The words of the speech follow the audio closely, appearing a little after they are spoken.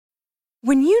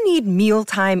When you need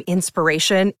mealtime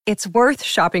inspiration, it's worth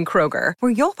shopping Kroger,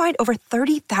 where you'll find over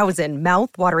 30,000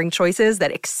 mouth-watering choices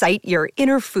that excite your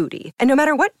inner foodie. And no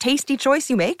matter what tasty choice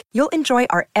you make, you'll enjoy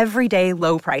our everyday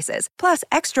low prices, plus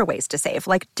extra ways to save,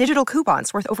 like digital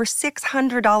coupons worth over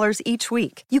 $600 each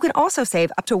week. You can also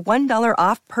save up to $1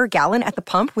 off per gallon at the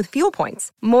pump with fuel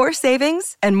points. More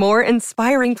savings and more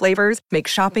inspiring flavors make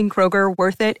shopping Kroger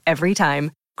worth it every time.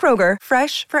 Kroger,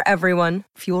 fresh for everyone.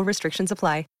 Fuel restrictions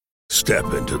apply.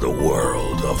 Step into the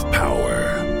world of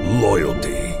power,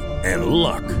 loyalty, and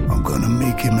luck. I'm gonna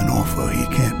make him an offer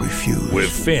he can't refuse. With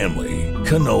family,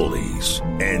 cannolis,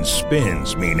 and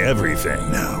spins mean everything.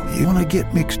 Now, you wanna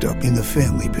get mixed up in the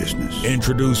family business.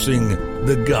 Introducing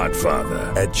The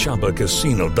Godfather at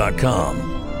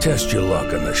ChumbaCasino.com. Test your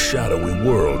luck in the shadowy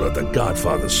world of The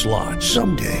Godfather slot.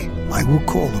 Someday, I will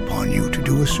call upon you to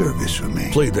do a service for me.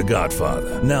 Play The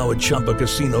Godfather, now at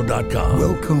ChumbaCasino.com.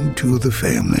 Welcome to the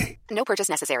family. No purchase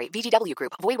necessary. VGW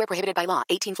Group. Void where prohibited by law.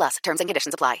 18 plus. Terms and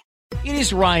conditions apply. It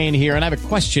is Ryan here, and I have a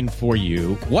question for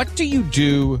you. What do you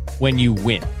do when you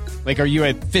win? Like, are you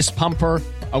a fist pumper,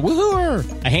 a woo-hooer,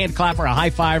 a hand clapper, a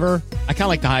high fiver? I kind of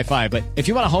like the high five, but if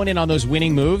you want to hone in on those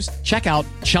winning moves, check out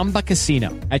Chumba Casino.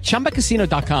 At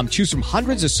ChumbaCasino.com, choose from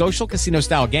hundreds of social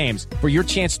casino-style games for your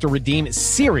chance to redeem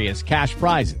serious cash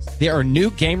prizes. There are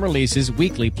new game releases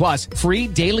weekly, plus free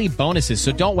daily bonuses,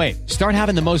 so don't wait. Start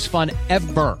having the most fun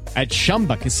ever at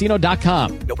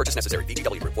ChumbaCasino.com. No purchase necessary.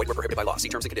 VGW Group. Void where prohibited by law. See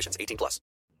terms and conditions. 18 plus.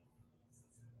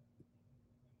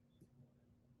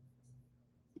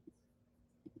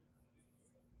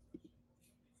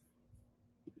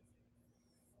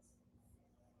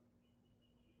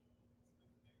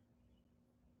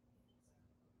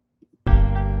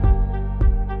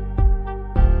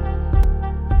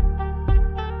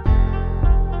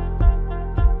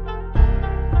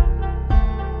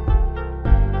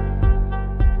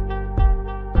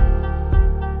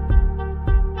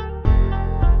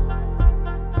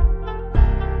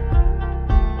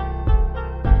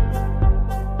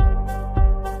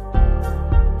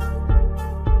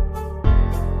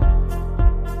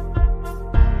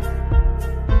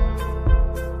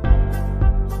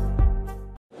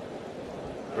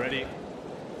 Ready?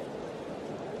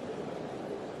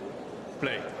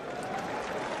 Play.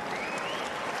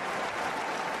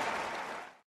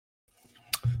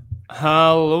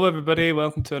 Hello everybody,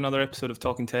 welcome to another episode of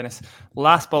Talking Tennis.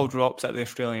 Last ball drops at the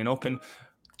Australian Open.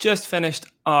 Just finished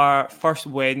our first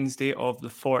Wednesday of the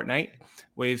fortnight.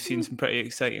 We've seen some pretty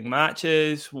exciting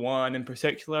matches. One in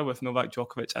particular with Novak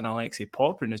Djokovic and Alexei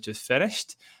Popyrin has just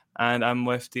finished. And I'm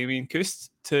with Damien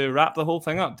Kust to wrap the whole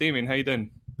thing up. Damien, how you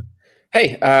doing?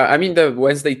 Hey, I mean, the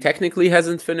Wednesday technically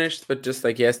hasn't finished, but just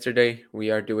like yesterday, we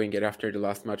are doing it after the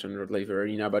last match on Rod Laver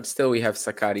Arena. But still, we have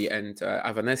Sakkari and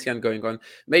Avanesian going on.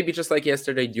 Maybe just like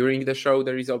yesterday, during the show,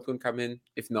 the result will come in.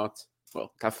 If not,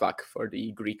 well, tough luck for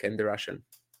the Greek and the Russian.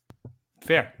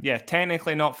 Fair. Yeah,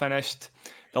 technically not finished.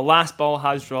 The last ball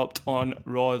has dropped on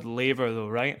Rod Laver, though,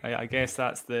 right? I guess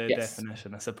that's the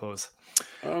definition, I suppose.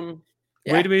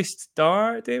 Yeah. Where do we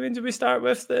start, Damien? Do we start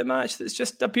with the match that's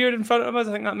just appeared in front of us?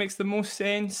 I think that makes the most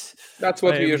sense. That's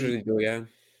what we usually do, yeah.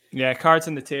 Yeah, cards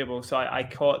on the table. So I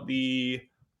caught the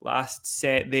last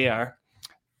set there.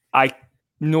 I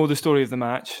know the story of the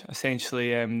match.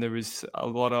 Essentially, there was a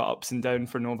lot of ups and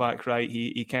downs for Novak, right?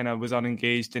 He kind of was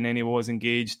unengaged and then he was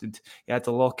engaged. And he had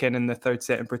to lock in the third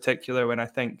set in particular when I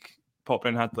think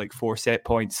Popyrin had like 4 set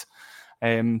points.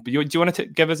 But do you want to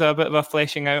give us a bit of a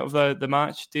fleshing out of the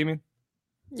match, Damien?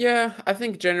 Yeah, I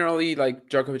think generally, like,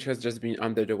 Djokovic has just been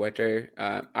under the weather.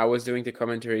 I was doing the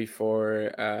commentary for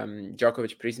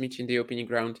Djokovic Prismic in the opening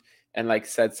round and, like,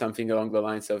 said something along the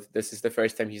lines of, this is the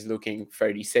first time he's looking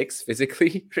 36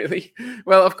 physically, really.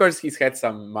 Well, of course, he's had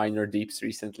some minor dips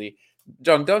recently.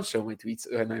 John, don't show my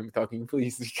tweets when I'm talking,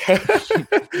 please.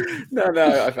 No,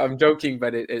 I'm joking,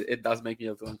 but it does make me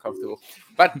a little uncomfortable.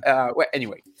 But well,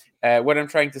 anyway, what I'm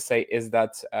trying to say is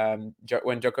that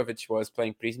when Djokovic was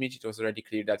playing Prismic, it was already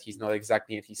clear that he's not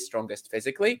exactly at his strongest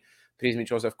physically.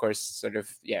 Prismic was, of course, sort of,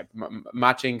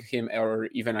 matching him or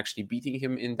even actually beating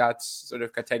him in that sort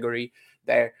of category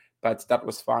there. But that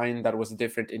was fine. That was a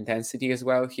different intensity as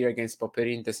well. Here against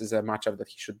Popyrin, this is a matchup that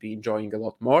he should be enjoying a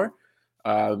lot more.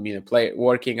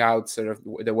 Working out sort of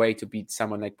the way to beat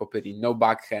someone like Popyrin. No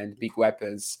backhand, big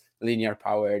weapons, linear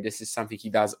power. This is something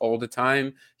he does all the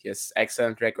time. He has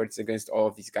excellent records against all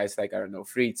of these guys like, I don't know,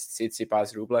 Fritz,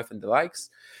 Tsitsipas, Rublev, and the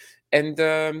likes. And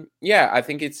I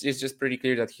think it's just pretty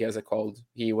clear that he has a cold.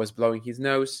 He was blowing his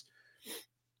nose.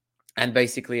 And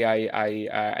basically,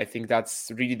 I think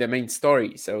that's really the main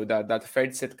story. So that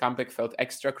third set comeback felt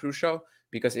extra crucial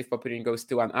because if Popyrin goes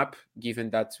 2-1 up, given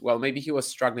that, well, maybe he was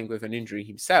struggling with an injury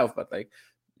himself, but like,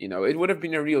 it would have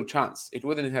been a real chance. It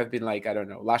wouldn't have been like, I don't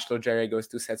know, Laszlo Djere goes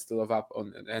 2-love up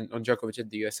on Djokovic at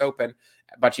the US Open,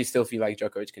 but you still feel like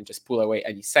Djokovic can just pull away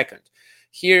any second.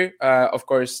 Here, of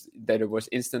course, there was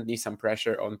instantly some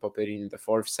pressure on Popyrin in the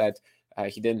fourth set.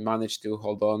 He didn't manage to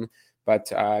hold on. But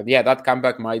that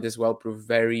comeback might as well prove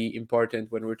very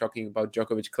important when we're talking about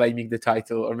Djokovic claiming the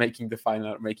title or making the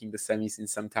final or making the semis in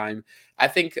some time. I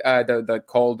think the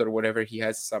cold or whatever he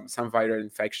has, some viral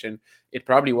infection, it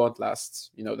probably won't last,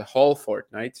 the whole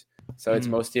fortnight. So it's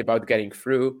mostly about getting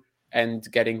through and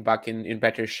getting back in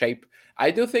better shape. I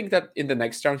do think that in the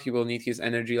next round, he will need his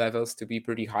energy levels to be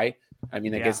pretty high. I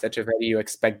mean, against Echeverri, you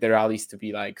expect the rallies to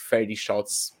be like 30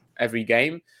 shots every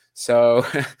game. So,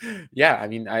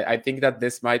 I think that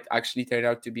this might actually turn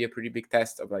out to be a pretty big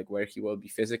test of like where he will be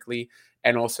physically,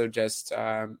 and also just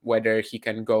whether he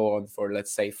can go on for,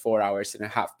 let's say, 4.5 hours,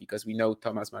 because we know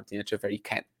Thomas Martin Echeverri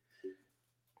can.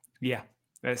 Yeah,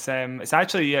 it's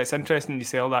actually, it's interesting you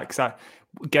say all that, because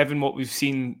given what we've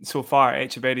seen so far,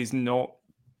 Echeverri's not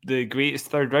the greatest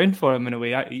third round for him in a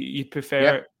way. You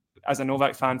prefer, as a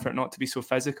Novak fan, for it not to be so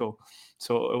physical.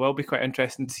 So it will be quite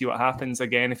interesting to see what happens.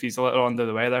 Again, if he's a little under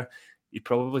the weather, he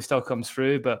probably still comes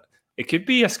through, but it could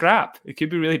be a scrap. It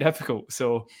could be really difficult.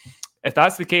 So if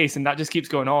that's the case and that just keeps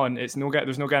going on, there's no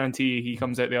guarantee he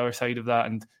comes out the other side of that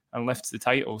and lifts the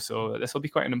title. So this will be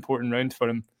quite an important round for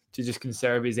him to just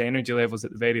conserve his energy levels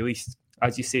at the very least.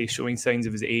 As you say, showing signs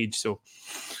of his age. So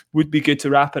would be good to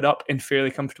wrap it up in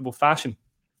fairly comfortable fashion.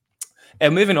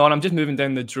 Moving on, I'm just moving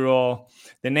down the draw.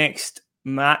 The next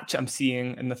match I'm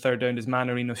seeing in the third round is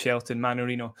Mannarino-Shelton.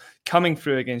 Mannarino coming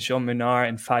through against Jean Mounard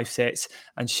in 5 sets,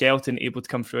 and Shelton able to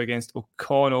come through against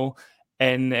O'Connell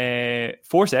in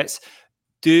 4 sets.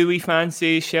 Do we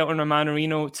fancy Shelton or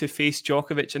Mannarino to face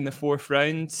Djokovic in the 4th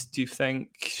round? Do you think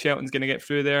Shelton's going to get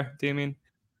through there, Damien?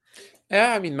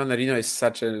 Yeah, I mean, Mannarino is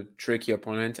such a tricky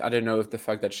opponent. I don't know if the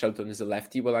fact that Shelton is a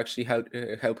lefty will actually help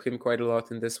him quite a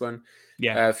lot in this one.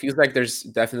 Yeah, feels like there's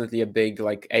definitely a big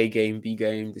like A game, B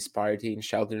game disparity in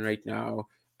Shelton right now.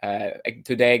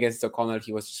 Today against O'Connell,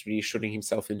 he was just really shooting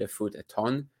himself in the foot a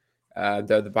ton.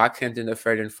 The backhand in the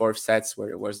 3rd and 4th sets where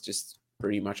it was just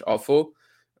pretty much awful.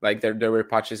 Like there were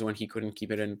patches when he couldn't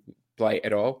keep it in play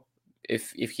at all.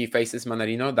 If he faces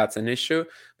Mannarino, that's an issue.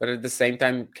 But at the same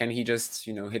time, can he just,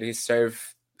 hit his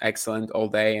serve excellent all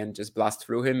day and just blast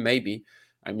through him? Maybe.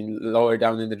 I mean, lower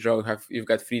down in the draw, you've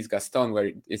got Fritz Gaston,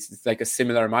 where it's like a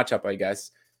similar matchup, I guess,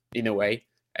 in a way.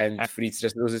 And Fritz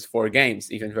just loses 4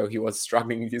 games, even though he was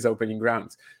struggling in his opening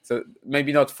rounds. So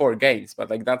maybe not 4 games,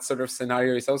 but like that sort of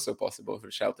scenario is also possible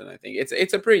for Shelton, I think.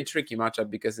 It's a pretty tricky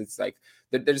matchup because it's like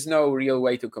there's no real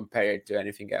way to compare it to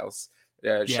anything else.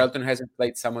 Shelton hasn't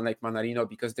played someone like Mannarino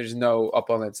because there's no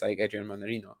opponents like Adrian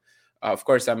Mannarino. Of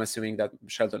course, I'm assuming that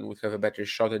Shelton would have a better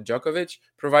shot at Djokovic,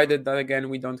 provided that, again,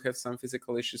 we don't have some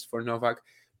physical issues for Novak.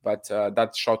 But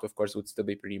that shot, of course, would still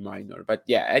be pretty minor. But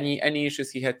yeah, any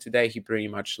issues he had today, he pretty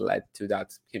much led to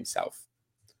that himself.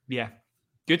 Yeah.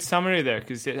 Good summary there,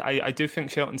 because I do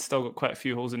think Shelton's still got quite a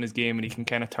few holes in his game and he can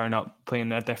kind of turn up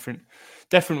playing a different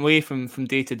way from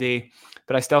day to day.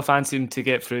 But I still fancy him to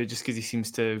get through just because he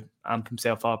seems to amp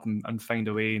himself up and find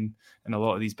a way in a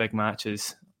lot of these big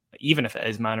matches, even if it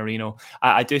is Mannarino.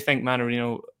 I do think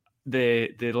Mannarino,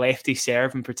 the lefty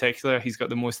serve in particular, he's got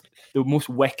the most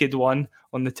wicked one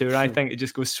on the tour. I think it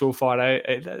just goes so far out.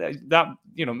 That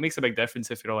makes a big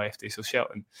difference if you're a lefty. So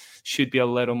Shelton should be a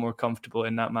little more comfortable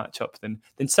in that matchup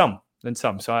than some.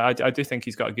 So I do think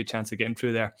he's got a good chance of getting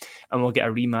through there, and we'll get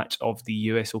a rematch of the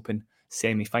US Open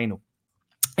semi-final.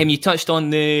 You touched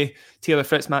on the Taylor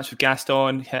Fritz match with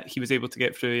Gaston. He was able to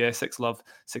get through 6-love,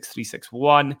 6-3,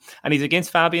 6-1. And he's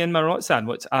against Fabian Marozsan,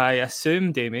 which I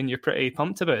assume, Damien, you're pretty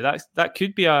pumped about. That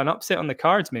could be an upset on the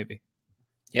cards, maybe.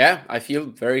 Yeah, I feel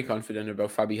very confident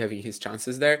about Fabi having his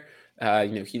chances there.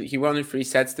 He won in 3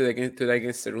 sets today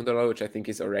against Cerundolo, which I think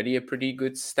is already a pretty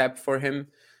good step for him.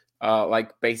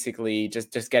 Basically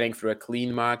just getting through a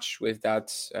clean match with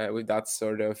that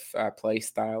sort of play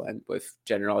style, and with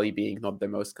generally being not the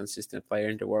most consistent player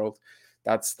in the world.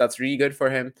 That's really good for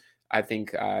him. I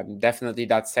think definitely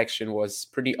that section was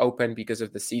pretty open because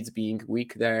of the seeds being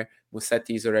weak there.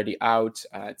 Musetti is already out.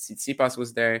 Tsitsipas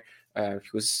was there.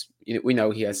 We know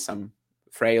he has some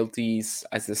frailties,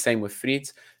 as the same with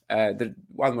Fritz. The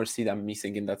one more seed I'm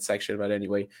missing in that section, but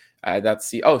anyway,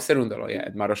 that's Cerundolo. Yeah,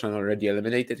 Marozsan already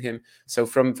eliminated him. So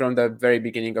from the very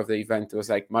beginning of the event, it was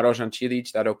like Marozsan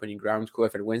Cilic, that opening round.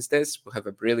 Whoever wins this will have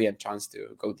a brilliant chance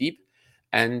to go deep.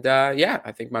 And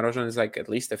I think Marozsan is like at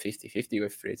least a 50-50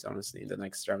 with Fritz, honestly, in the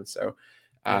next round. So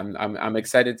I'm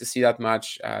excited to see that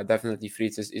match. Definitely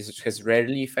Fritz has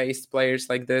rarely faced players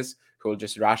like this who will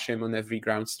just rush him on every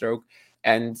ground stroke.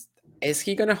 And is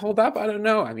he going to hold up? I don't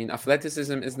know. I mean,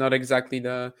 athleticism is not exactly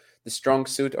the strong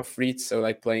suit of Fritz. So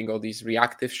like playing all these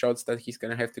reactive shots that he's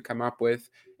going to have to come up with,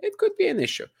 it could be an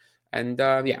issue. And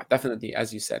definitely,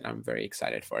 as you said, I'm very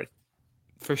excited for it.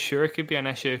 For sure, it could be an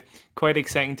issue. Quite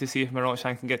exciting to see if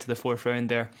Marochan can get to the fourth round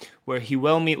there, where he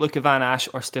will meet Luka Van Asch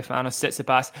or Stefanos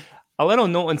Tsitsipas. A little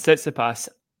note on Tsitsipas.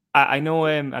 I know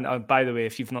him, and by the way,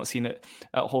 if you've not seen it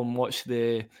at home, watch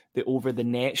the over the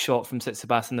net shot from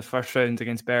Tsitsipas in the first round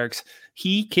against Bergs.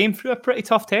 He came through a pretty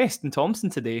tough test in Thompson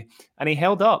today, and he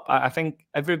held up. I think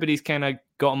everybody's kind of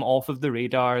got him off of the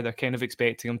radar. They're kind of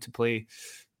expecting him to play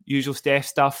usual Steph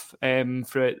stuff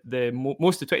for the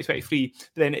most of 2023.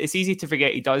 But then it's easy to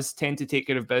forget he does tend to take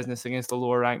care of business against the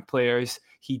lower ranked players.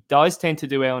 He does tend to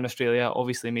do well in Australia.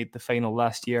 Obviously made the final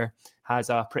last year. Has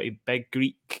a pretty big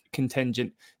Greek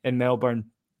contingent in Melbourne.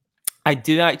 I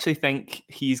do actually think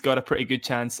he's got a pretty good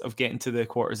chance of getting to the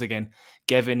quarters again,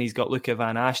 given he's got Luka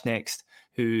Van Asch next,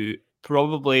 who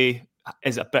probably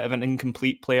is a bit of an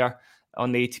incomplete player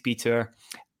on the ATP Tour.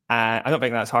 I don't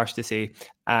think that's harsh to say.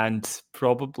 And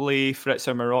probably Fritz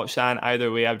or Marochan. Either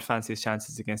way, I would fancy his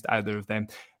chances against either of them.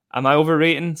 Am I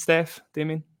overrating Steph,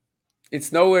 Damien?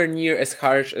 It's nowhere near as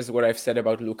harsh as what I've said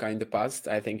about Luka in the past.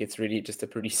 I think it's really just a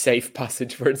pretty safe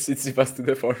passage for Tsitsipas to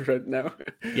the forefront now.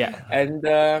 Yeah. And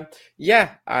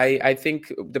I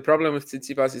think the problem with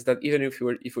Tsitsipas is that even if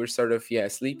we're sort of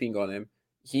sleeping on him,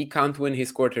 he can't win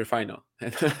his quarterfinal,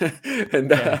 and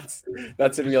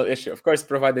that's a real issue. Of course,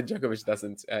 provided Djokovic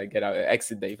doesn't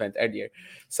exit the event earlier.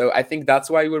 So I think that's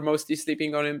why we're mostly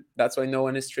sleeping on him. That's why no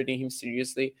one is treating him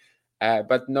seriously.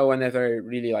 But no one ever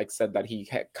really said that he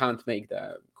can't make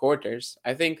the quarters.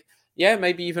 I think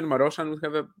maybe even Marochan would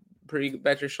have a pretty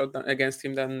better shot against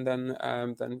him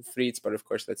than Fritz. But of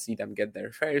course, let's see them get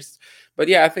there first. But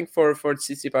I think for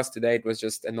Tsitsipas today, it was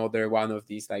just another one of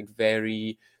these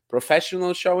very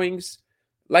professional showings,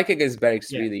 like against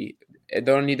Bergs. Really,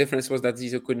 the only difference was that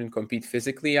Zizou couldn't compete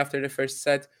physically after the first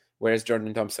set, whereas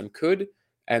Jordan Thompson could.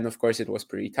 And of course, it was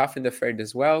pretty tough in the third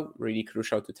as well. Really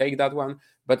crucial to take that one.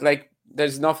 But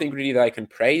there's nothing really that I can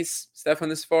praise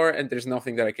Stefanos for, and there's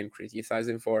nothing that I can criticize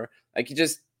him for. He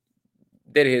just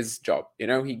did his job.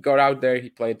 He got out there, he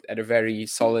played at a very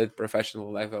solid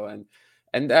professional level,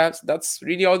 and that's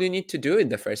really all you need to do in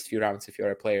the first few rounds if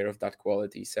you're a player of that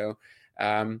quality. So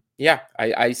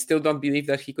I still don't believe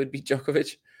that he could beat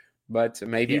Djokovic, but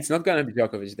maybe it's not going to be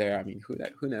Djokovic there. I mean, who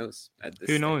knows at this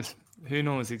stage? Who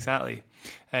knows exactly.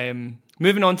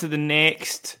 Moving on to the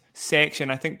next section,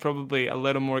 I think probably a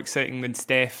little more exciting than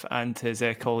Steph and his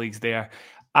colleagues there.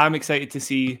 I'm excited to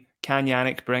see can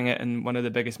Jannik bring it in one of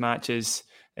the biggest matches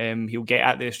he'll get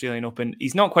at the Australian Open.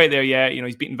 He's not quite there yet.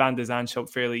 He's beaten Van de Zandschulp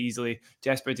fairly easily.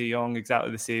 Jesper de Jong,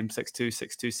 exactly the same, 6-2,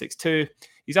 6-2, 6-2.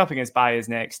 He's up against Baez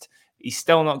next. He's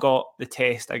still not got the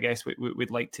test, I guess,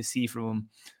 we'd like to see from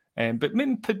him. But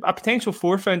maybe a potential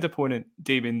fourth round opponent,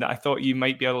 Damien, that I thought you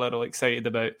might be a little excited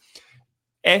about.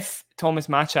 If Thomas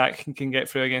Machak can get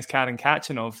through against Karen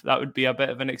Khachanov, that would be a bit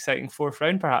of an exciting fourth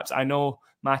round, perhaps. I know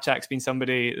Machak's been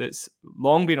somebody that's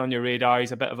long been on your radar.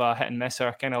 He's a bit of a hit and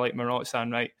misser, kind of like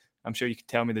Marochan, right? I'm sure you can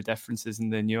tell me the differences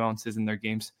and the nuances in their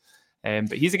games.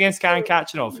 But he's against Karen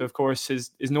Khachanov, who, of course,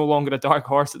 is no longer a dark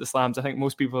horse at the Slams. I think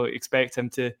most people expect him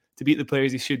to beat the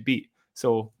players he should beat.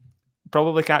 So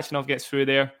probably Khachanov gets through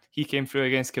there. He came through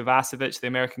against Kovacevic, the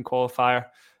American qualifier,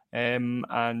 and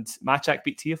Machak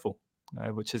beat Tiafoe,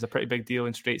 which is a pretty big deal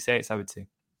in straight sets, I would say.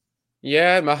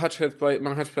 Yeah, Machac played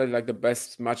the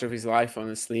best match of his life,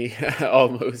 honestly,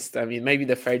 almost. I mean, maybe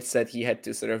the third set he had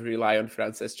to sort of rely on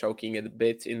Frances choking it a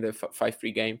bit in the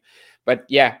 5-3 game. But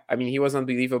I mean, he was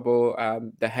unbelievable.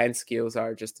 The hand skills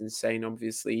are just insane,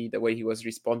 obviously. The way he was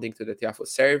responding to the Tiafoe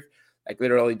serve,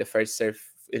 literally the first serve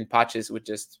in patches would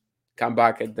just come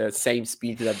back at the same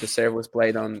speed that the serve was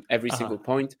played on every single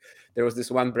point. There was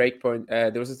this one break point.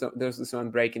 There was this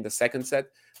one break in the second set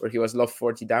where he was love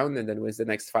 40 down and then wins the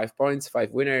next 5 points,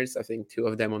 5 winners. I think 2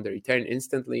 of them on the return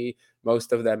instantly.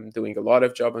 Most of them doing a lot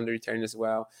of job on the return as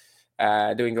well,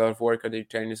 doing a lot of work on the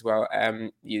return as well.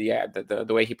 The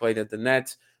way he played at the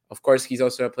net. Of course, he's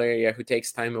also a player who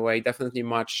takes time away. Definitely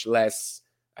much less,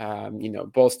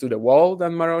 balls to the wall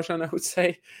than Marochan, I would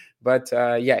say. But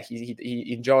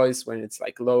he enjoys when it's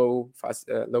low, fast,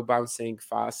 low bouncing,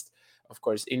 fast. Of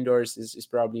course, indoors is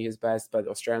probably his best, but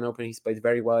Australian Open he's played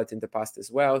very well at in the past as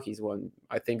well. He's won,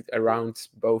 I think, around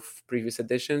both previous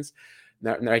editions.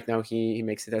 right now he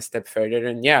makes it a step further.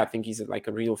 And yeah, I think he's like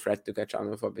a real threat to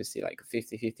Kachanov, obviously, like a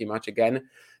 50-50 match again.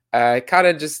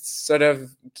 Kara just sort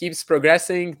of keeps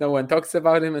progressing. No one talks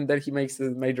about him, and then he makes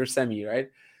a major semi, right?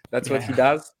 That's what he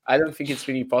does. I don't think it's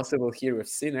really possible here with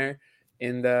Sinner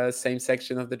in the same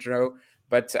section of the draw,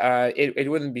 but it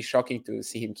wouldn't be shocking to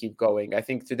see him keep going. I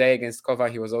think today against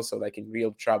Kova, he was also like in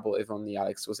real trouble if only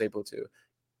Alex was able to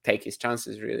take his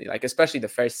chances, really. Like, especially the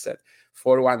first set,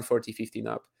 4-1, 40-15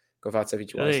 up.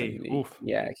 Kovacevic was.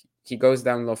 Really? He goes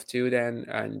down love 2 then,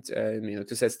 and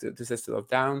two sets to love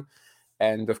down.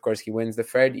 And of course, he wins the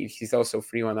third. He's also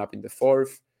 3-1 up in the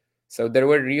fourth. So there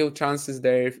were real chances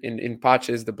there in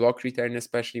patches. The block return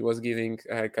especially was giving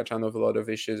Kachanov a lot of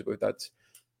issues with that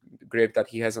grip that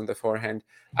he has on the forehand.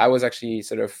 I was actually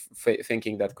sort of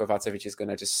thinking that Kovacevic is going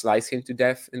to just slice him to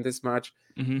death in this match.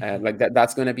 Like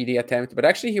that's going to be the attempt. But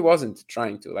actually, he wasn't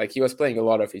trying to. Like, he was playing a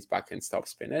lot of his backhand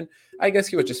topspin. And I guess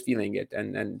he was just feeling it.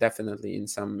 And definitely in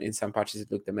some patches,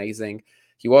 it looked amazing.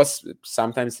 He was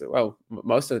sometimes, well,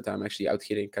 most of the time, actually out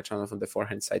hitting Kachanov on the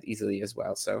forehand side easily as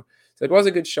well. So it was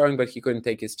a good showing, but he couldn't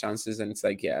take his chances. And it's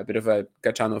like, a bit of a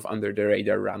Kachanov under the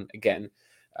radar run again.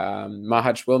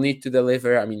 Mahac will need to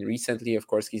deliver. I mean, recently, of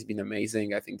course, he's been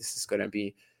amazing. I think this is going to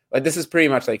be, like, this is pretty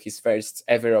much like his first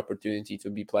ever opportunity to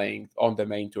be playing on the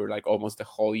main tour, like almost the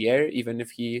whole year, even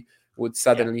if he would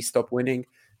suddenly stop winning.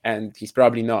 And he's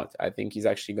probably not. I think he's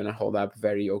actually going to hold up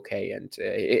very okay. And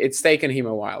it's taken him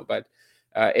a while, but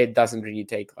it doesn't really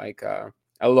take like a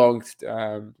long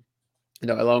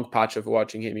patch of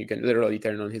watching him. You can literally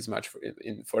turn on his match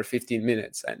for 15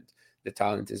 minutes, and the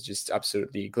talent is just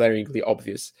absolutely glaringly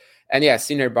obvious. And yeah,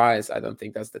 Sinner bias, I don't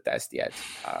think that's the test yet.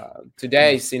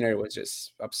 Today, Sinner was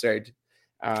just absurd.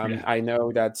 I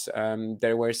know that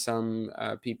there were some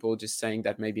people just saying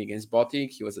that maybe against Botic,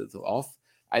 he was a little off.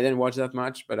 I didn't watch that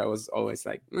much, but I was always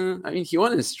like, I mean, he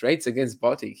won in straights against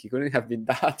Botic. He couldn't have been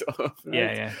that off.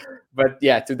 Right? Yeah. But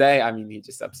yeah, today, I mean, he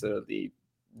just absolutely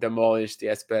demolished the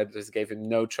Esper, just gave him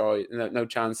no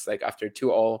chance. Like, after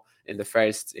 2-all in the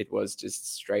first, it was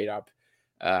just straight up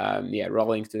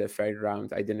rolling to the third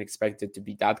round. I didn't expect it to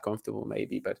be that comfortable,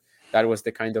 maybe, but that was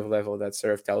the kind of level that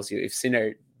sort of tells you if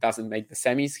Sinner doesn't make the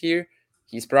semis here,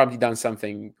 he's probably done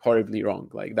something horribly wrong.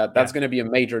 Like that's going to be a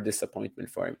major disappointment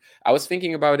for him. I was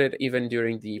thinking about it even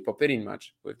during the Popyrin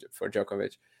match for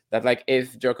Djokovic, that like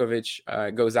if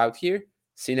Djokovic goes out here,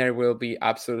 Sinner will be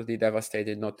absolutely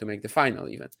devastated not to make the final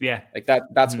even. Yeah. Like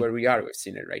that's where we are with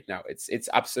Sinner right now. It's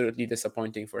absolutely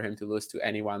disappointing for him to lose to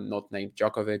anyone not named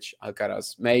Djokovic,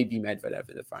 Alcaraz, maybe Medvedev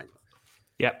in the final.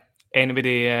 Yeah.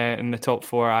 Anybody in the top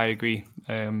 4, I agree.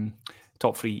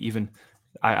 Top 3 even.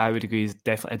 I would agree is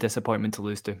definitely a disappointment to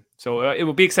lose to. So it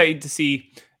will be exciting to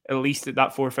see at least at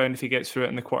that fourth round if he gets through it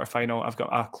in the quarterfinal. I've got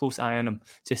a close eye on him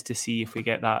just to see if we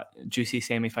get that juicy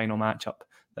semi-final matchup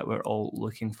that we're all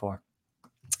looking for.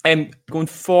 Going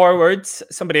forwards,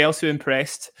 somebody else who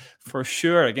impressed for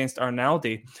sure against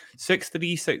Arnaldi,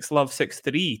 6-3, 6-love,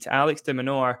 6-3 to Alex de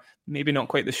Minaur. Maybe not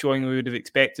quite the showing we would have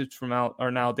expected from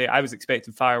Arnaldi. I was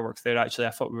expecting fireworks there, actually.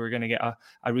 I thought we were going to get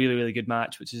a really, really good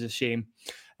match, which is a shame.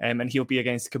 And he'll be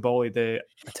against Caboli, the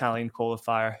Italian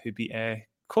qualifier, who beat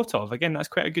Kotov. Again, that's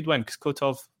quite a good win because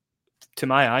Kotov, to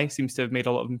my eye, seems to have made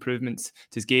a lot of improvements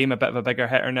to his game, a bit of a bigger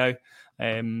hitter now.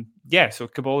 So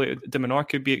Caboli, de Minaur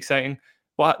could be exciting.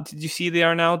 What did you see the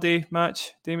Arnaldi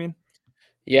match, Damien?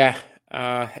 Yeah,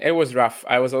 it was rough.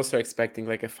 I was also expecting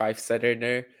like a 5-setter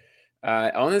there.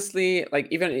 Honestly, like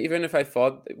even if I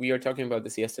thought, we were talking about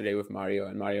this yesterday with Mario,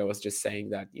 and Mario was just saying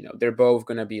that, they're both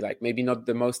going to be like maybe not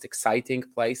the most exciting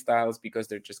play styles because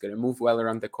they're just going to move well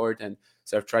around the court and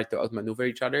sort of try to outmaneuver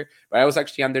each other. But I was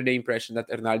actually under the impression that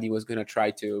Arnaldi was going to try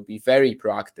to be very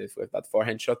proactive with that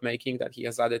forehand shot making that he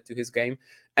has added to his game.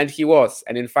 And he was,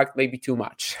 and in fact, maybe too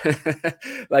much.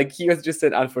 Like, he was just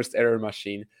an unforced error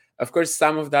machine. Of course,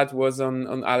 some of that was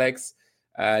on Alex,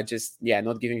 not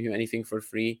giving him anything for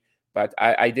free. But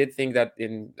I did think that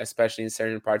especially in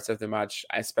certain parts of the match,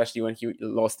 especially when he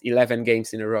lost 11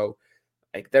 games in a row,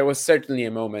 like there was certainly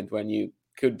a moment when you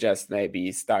could just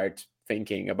maybe start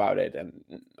thinking about it, and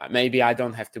maybe I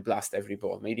don't have to blast every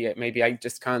ball. Maybe I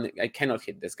just cannot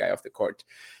hit this guy off the court.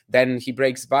 Then he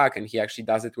breaks back and he actually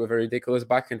does it with a ridiculous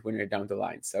backhand when you're down the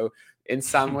line. So in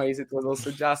some ways it was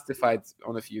also justified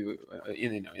on a few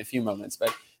moments,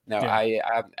 but. No, I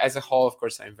as a whole, of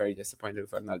course, I'm very disappointed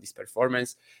with Arnaldi's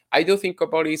performance. I do think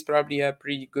Caboli is probably a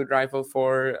pretty good rival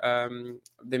for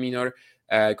de Minaur.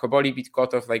 Caboli beat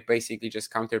Kotov like basically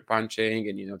just counter-punching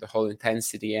and, the whole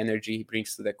intensity, energy he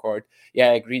brings to the court.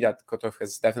 Yeah, I agree that Kotov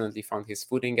has definitely found his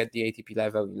footing at the ATP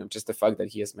level. Just the fact that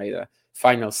he has made a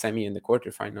final semi and the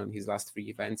quarterfinal in his last 3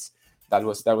 events, that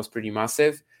was pretty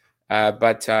massive.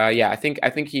 I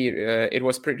think he it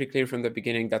was pretty clear from the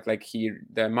beginning that like the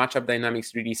matchup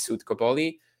dynamics really suit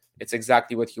Koboli. It's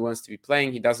exactly what he wants to be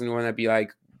playing. He doesn't want to be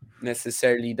like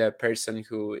necessarily the person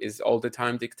who is all the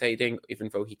time dictating, even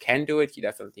though he can do it. He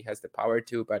definitely has the power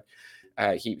to, but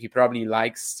he probably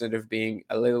likes sort of being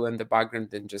a little in the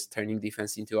background and just turning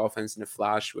defense into offense in a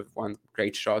flash with one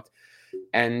great shot.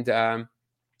 And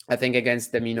I think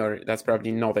against De Minaur, that's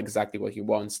probably not exactly what he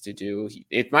wants to do.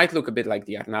 It might look a bit like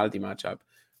the Arnaldi matchup,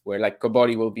 where like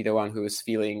Koboli will be the one who is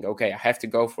feeling, okay, I have to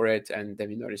go for it, and De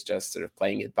Minaur is just sort of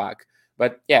playing it back.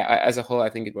 But yeah, as a whole, I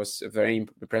think it was a very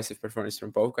impressive performance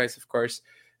from both guys, of course.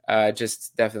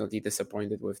 Just definitely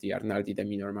disappointed with the Arnaldi De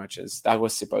Minaur matches. That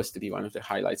was supposed to be one of the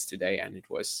highlights today, and it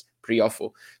was pretty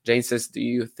awful. Jane says, do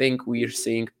you think we're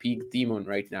seeing peak Demon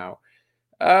right now?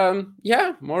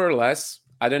 Yeah, more or less.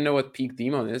 I don't know what peak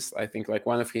Demon is. I think like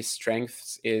one of his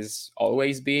strengths is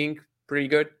always being pretty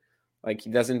good. Like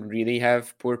he doesn't really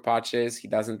have poor patches. He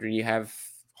doesn't really have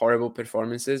horrible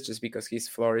performances just because his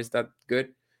floor is that good.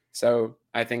 So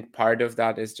I think part of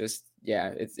that is just,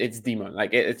 yeah, it's Demon.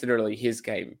 Like it's literally his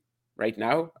game right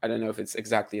now. I don't know if it's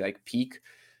exactly like peak,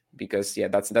 because yeah,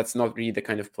 that's not really the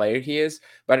kind of player he is.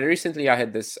 But recently I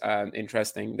had this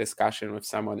interesting discussion with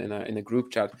someone in a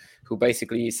group chat who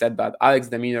basically said that Alex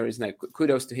De Minaur is like,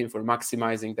 kudos to him for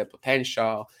maximizing the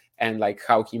potential and like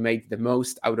how he made the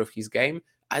most out of his game.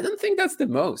 I don't think that's the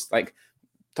most. Like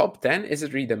top 10, is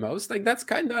it really the most? Like that's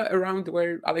kind of around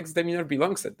where Alex De Minaur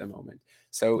belongs at the moment.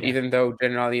 So even though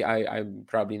generally I'm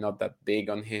probably not that big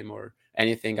on him or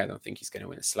anything, I don't think he's going to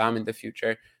win a slam in the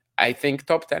future. I think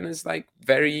top 10 is like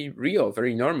very real,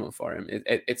 very normal for him.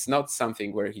 It's not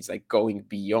something where he's like going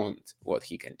beyond what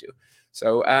he can do.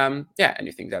 So yeah, and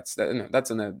I think that's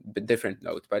on a bit different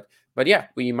note. But yeah,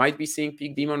 we might be seeing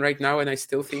peak Demon right now, and I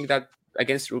still think that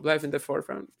against Rublev in the fourth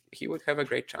round, he would have a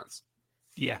great chance.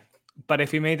 Yeah. But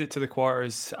if he made it to the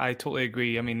quarters, I totally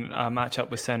agree. I mean, a matchup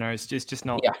with Sinner is just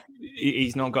not. Yeah.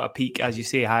 He's not got a peak, as you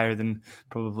say, higher than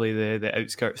probably the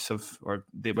outskirts of, or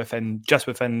within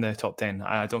the top 10.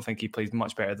 I don't think he plays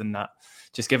much better than that,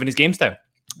 just given his game style.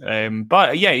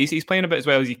 But yeah, he's playing a bit as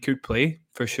well as he could play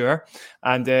for sure,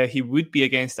 and he would be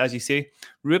against, as you say,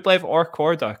 Rublev or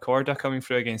Korda. Korda coming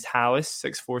through against Hallis,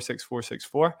 6-4, 6-4,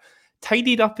 6-4.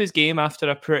 Tidied up his game after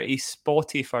a pretty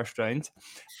spotty first round,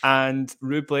 and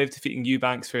Rublev defeating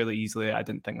Eubanks fairly easily. I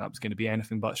didn't think that was going to be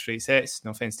anything but straight sets.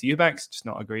 No offense to Eubanks, just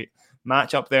not a great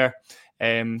matchup there.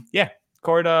 Yeah,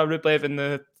 Korda, Rublev in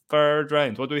the third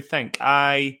round. What do we think?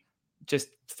 I just,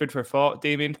 food for thought,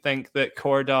 Damien, think that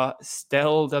Korda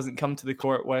still doesn't come to the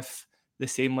court with the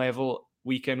same level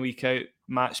week in, week out,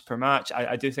 match per match.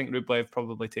 I do think Rublev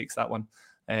probably takes that one.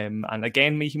 And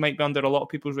again, he might be under a lot of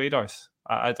people's radars.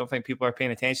 I don't think people are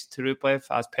paying attention to Rublev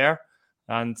as per,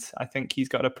 and I think he's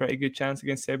got a pretty good chance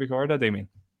against Sebi Korda, Damien.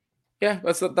 Yeah,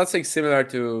 that's like similar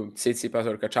to Tsitsipas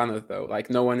or Khachanov, though. Like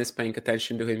no one is paying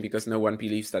attention to him because no one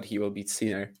believes that he will beat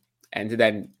Sinner, and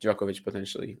then Djokovic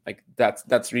potentially. Like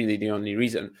that's really the only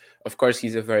reason. Of course, he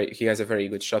has a very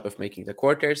good shot of making the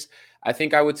quarters. I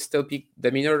think I would still pick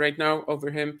De Minaur right now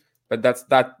over him, but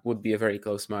that would be a very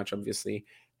close match, obviously.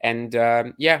 And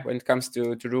yeah, when it comes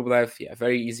to Rublev, yeah,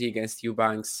 very easy against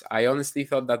Eubanks. I honestly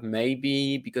thought that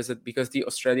maybe because the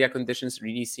Australia conditions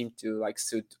really seem to like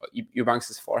suit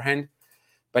Eubanks' forehand.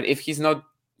 But if he's not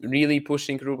really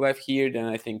pushing Rublev here, then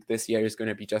I think this year is going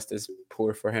to be just as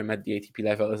poor for him at the ATP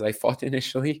level as I thought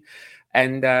initially.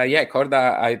 And yeah,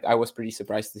 Korda, I was pretty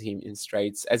surprised to see him in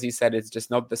straights. As you said, it's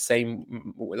just not the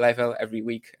same level every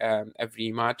week,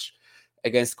 every match.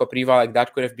 Against Kopriva, like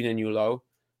that could have been a new low.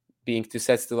 Being 2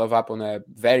 sets to love up on a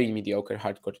very mediocre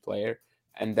hardcourt player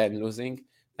and then losing,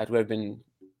 that would have been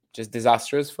just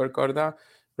disastrous for Korda.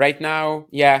 Right now,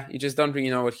 yeah, you just don't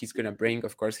really know what he's going to bring.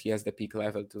 Of course, he has the peak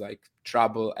level to like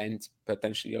trouble and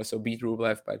potentially also beat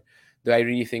Rublev, but do I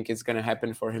really think it's going to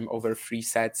happen for him over 3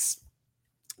 sets?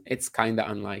 It's kind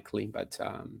of unlikely, but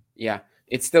yeah,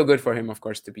 it's still good for him, of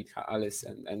course, to beat Alice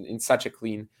and in such a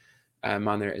clean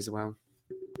manner as well.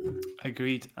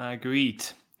 Agreed.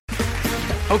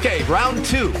 Okay, round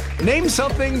 2. Name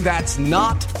something that's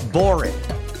not boring.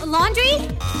 A laundry?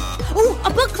 Ooh, a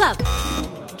book club.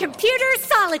 Computer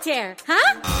solitaire,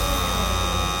 huh?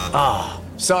 Ah,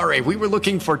 sorry, we were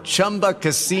looking for Chumba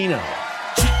Casino.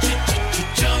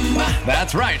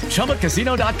 That's right,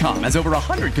 ChumbaCasino.com has over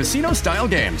 100 casino-style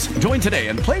games. Join today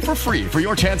and play for free for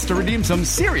your chance to redeem some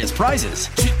serious prizes.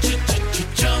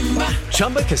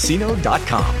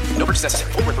 ChumbaCasino.com. No purchase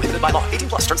necessary. Void where prohibited by law. 18+.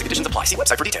 Terms and conditions apply. See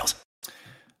website for details.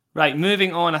 Right,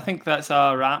 moving on. I think that's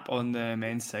a wrap on the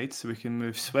men's side, so we can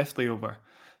move swiftly over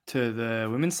to the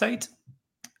women's side.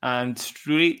 And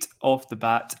straight off the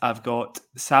bat, I've got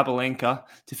Sabalenka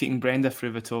defeating Brenda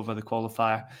Fruhvirtova, the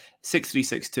qualifier, 6-3,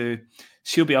 6-2.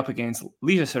 She'll be up against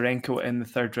Lisa Surenko in the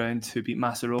third round, who beat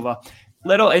Masarova.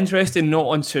 Little interesting note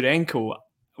on Surenko.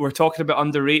 We're talking about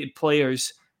underrated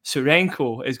players.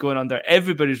 Surenko is going under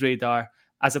everybody's radar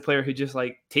as a player who just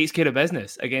takes care of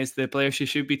business against the players she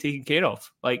should be taking care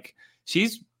of.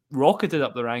 She's rocketed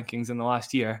up the rankings in the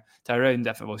last year to around,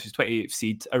 she's 28th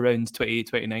seed, around 28,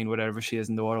 29, whatever she is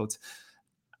in the world.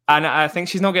 And I think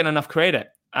she's not getting enough credit.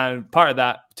 And part of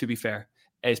that, to be fair,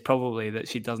 is probably that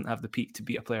she doesn't have the peak to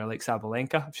beat a player like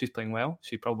Sabalenka. If she's playing well,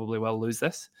 she probably will lose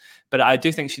this. But I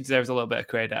do think she deserves a little bit of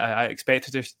credit. I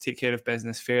expected her to take care of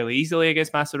business fairly easily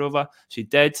against Masarova. She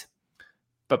did.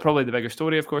 But probably the bigger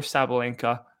story, of course,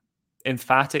 Sabalenka,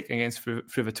 emphatic against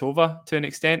Fruhvirtova to an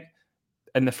extent.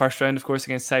 In the first round, of course,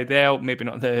 against Seidel, maybe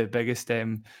not the biggest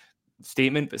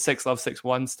statement, but 6-love,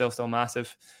 6-1, still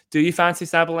massive. Do you fancy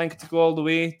Sabalenka to go all the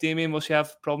way, Damien? Will she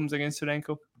have problems against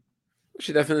Surenko?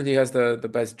 She definitely has the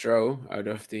best draw out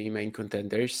of the main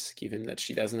contenders, given that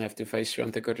she doesn't have to face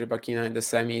Świątek or Rybakina in the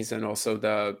semis, and also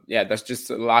there's just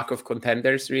a lack of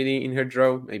contenders really in her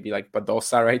draw. Maybe like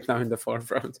Badosa right now in the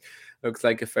forefront looks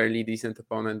like a fairly decent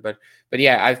opponent, but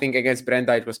yeah, I think against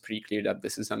Brenda it was pretty clear that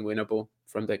this is unwinnable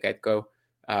from the get-go.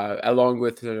 Along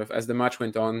with sort of as the match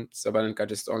went on, Sabalenka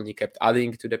just only kept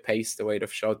adding to the pace, the weight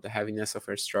of shot, the heaviness of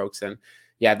her strokes, and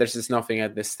yeah, there's just nothing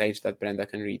at this stage that Brenda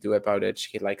can really do about it.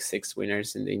 She hit 6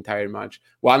 winners in the entire match.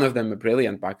 One of them a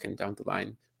brilliant backhand down the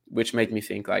line, which made me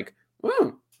think I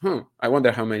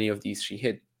wonder how many of these she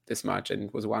hit this match, and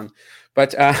it was one.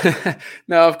 But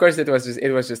no, of course it was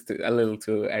just a little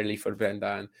too early for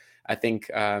Brenda, and I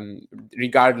think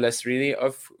regardless really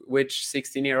of which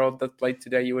 16-year-old that played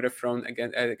today you would have thrown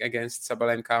against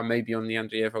Sabalenka, maybe only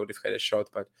Andreeva would have had a shot,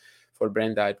 but for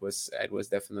Brenda, it was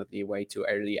definitely way too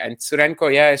early. And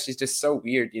Surenko, yeah, she's just so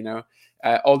weird,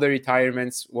 all the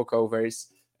retirements, walkovers,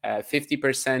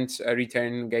 50%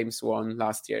 return games won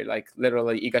last year,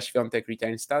 literally Iga Świątek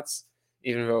return stats,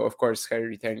 even though, of course, her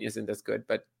return isn't as good,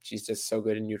 but she's just so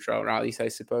good in neutral rallies, I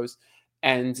suppose.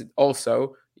 And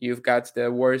also, you've got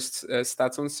the worst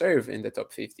stats on serve in the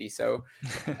top 50. So,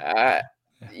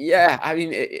 yeah, I mean,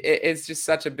 it's just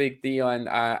such a big deal. And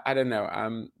I don't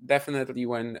know, definitely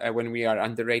when we are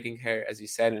underrating her, as you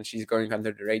said, and she's going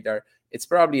under the radar, it's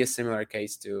probably a similar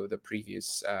case to the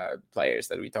previous players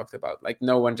that we talked about.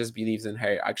 No one just believes in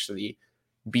her actually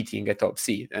beating a top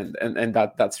seed, and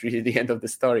that's really the end of the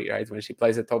story, right? When she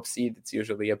plays a top seed, it's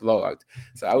usually a blowout.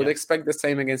 So I would expect the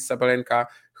same against Sabalenka,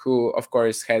 who of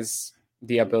course has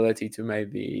the ability to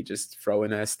maybe just throw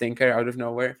in a stinker out of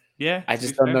nowhere. Yeah, I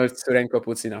just don't know if Surenko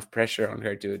puts enough pressure on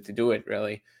her to do it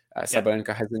really.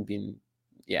 Sabalenka hasn't been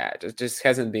just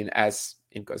hasn't been as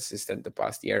inconsistent the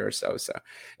past year or so. So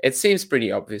it seems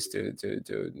pretty obvious to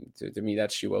me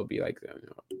that she will be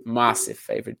massive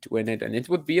favorite to win it, and it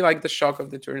would be the shock of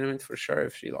the tournament for sure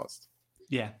if she lost.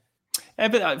 Yeah,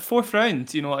 but fourth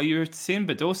round, you were saying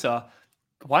Badosa.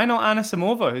 Why not Anna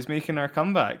Samova, who's making her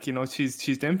comeback?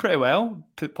 She's doing pretty well.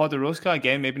 Podoroska,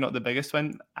 again, maybe not the biggest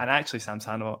win, and actually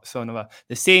Samsonova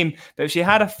the same. But if she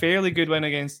had a fairly good win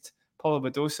against Paula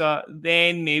Badosa,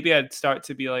 then maybe I'd start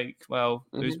to be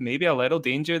there's maybe a little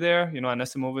danger there.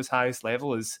 Anisimovan's highest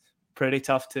level is pretty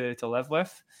tough to live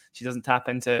with. She doesn't tap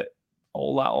into it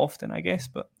all that often, I guess.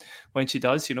 But when she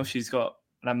does, she's got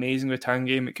an amazing return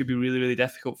game. It could be really, really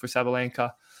difficult for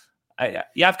Sabalenka.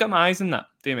 I've got my eyes on that,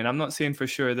 Damien. I'm not saying for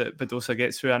sure that Badosa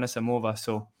gets through Anisimova.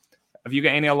 So have you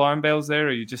got any alarm bells there, or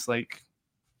are you just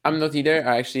I'm not either.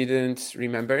 I actually didn't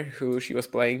remember who she was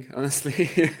playing, honestly.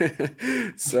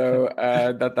 So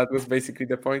that was basically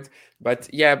the point. But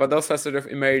yeah, Badosa sort of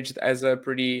emerged as a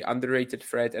pretty underrated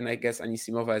threat, and I guess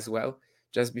Anisimova as well.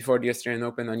 Just before the Australian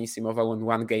Open, Anisimova won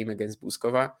 1 game against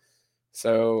Buskova.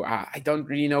 So I don't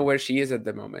really know where she is at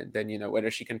the moment. Then, whether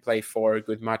she can play 4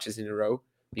 good matches in a row.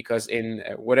 Because in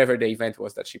whatever the event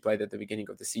was that she played at the beginning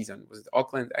of the season, was it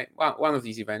Auckland? One of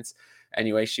these events.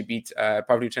 Anyway, she beat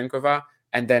Pavlyuchenkova.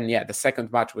 And then, the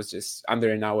second match was just under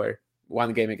an hour,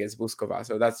 1 game against Buskova.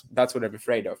 So that's what I'm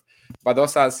afraid of.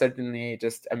 Badosa certainly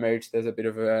just emerged as a bit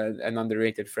of an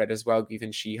underrated threat as well,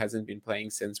 given she hasn't been playing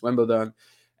since Wimbledon.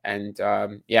 And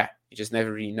you just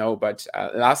never really know. But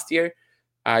last year,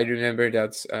 I remember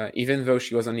that even though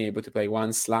she was only able to play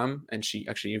 1 slam, and she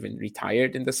actually even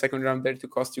retired in the second round there to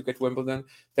Kostyuk at Wimbledon,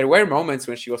 there were moments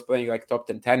when she was playing top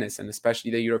 10 tennis, and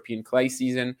especially the European clay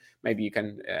season. Maybe you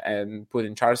can put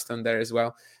in Charleston there as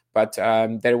well. But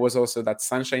there was also that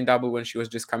Sunshine double when she was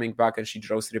just coming back, and she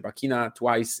draws Rybakina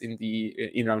twice in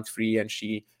round 3, and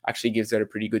she actually gives her a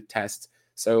pretty good test.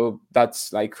 So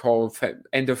that's whole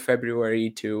end of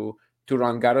February to to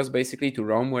Roland Garros, basically, to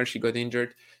Rome, where she got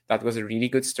injured. That was a really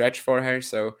good stretch for her.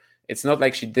 So it's not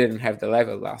like she didn't have the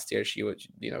level last year. She was,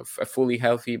 fully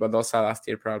healthy, but also last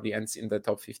year probably ends in the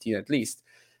top 15 at least.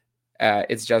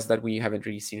 It's just that we haven't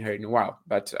really seen her in a while.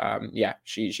 But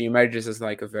she emerges as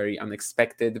like a very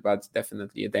unexpected, but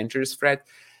definitely a dangerous threat.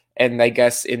 And I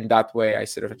guess in that way, I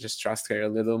sort of just trust her a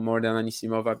little more than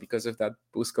Anisimova because of that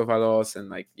Puskova loss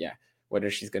and whether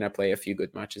she's going to play a few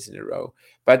good matches in a row.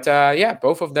 But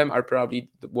both of them are probably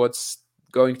what's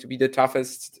going to be the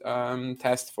toughest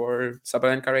test for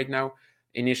Sabalenka right now.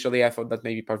 Initially, I thought that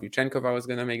maybe Pavlyuchenkova was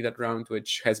going to make that round,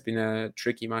 which has been a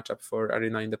tricky matchup for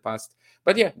Aryna in the past.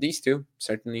 But these two,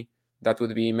 certainly, that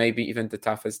would be maybe even the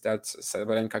toughest that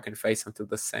Sabalenka can face until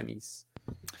the semis.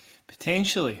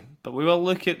 Potentially, but we will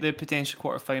look at the potential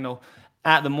quarterfinal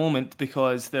at the moment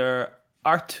because there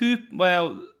are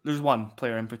there's one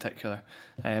player in particular,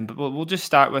 but we'll just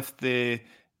start with the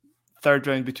third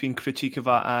round between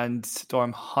Krejcikova and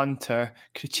Storm Hunter.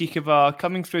 Krejcikova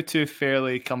coming through two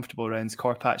fairly comfortable rounds.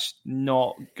 Korpach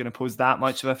not going to pose that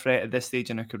much of a threat at this stage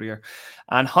in her career.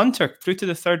 And Hunter through to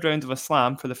the third round of a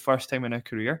slam for the first time in her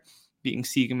career, beating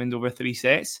Siegemund over 3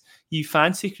 sets. You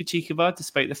fancy Krejcikova,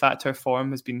 despite the fact her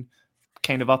form has been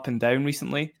kind of up and down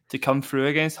recently, to come through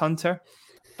against Hunter.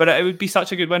 But it would be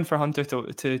such a good win for Hunter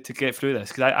to get through this,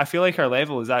 because I feel like her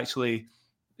level is actually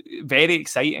very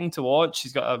exciting to watch.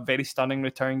 She's got a very stunning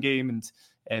return game,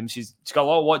 and she's got a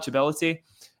lot of watchability.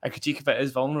 And Krejcikova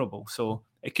is vulnerable, so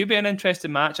it could be an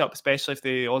interesting matchup, especially if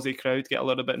the Aussie crowd get a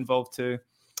little bit involved too.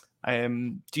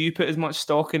 Do you put as much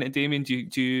stock in it, Damien?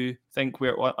 Do you think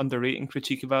we're underrating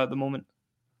Krejcikova at the moment?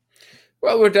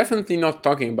 Well, we're definitely not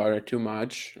talking about her too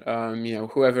much.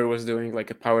 Whoever was doing like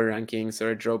a power rankings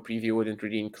or a draw preview wouldn't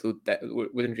really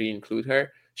include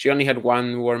her. She only had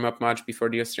one warm-up match before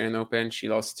the Australian Open. She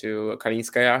lost to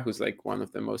Kalinskaya, who's like one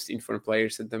of the most informed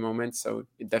players at the moment. So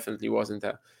it definitely wasn't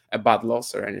a bad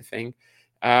loss or anything.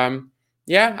 I'm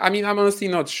honestly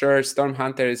not sure. Storm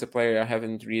Hunter is a player I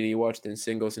haven't really watched in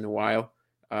singles in a while.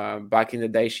 Back in the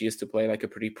day, she used to play like a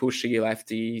pretty pushy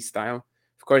lefty style.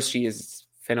 Of course, she is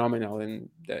phenomenal in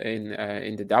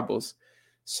the doubles.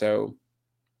 So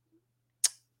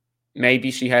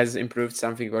maybe she has improved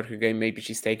something about her game. Maybe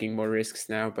she's taking more risks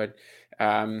now. But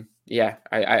I'm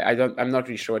not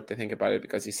really sure what to think about it,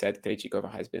 because you said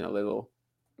Krejcikova has been a little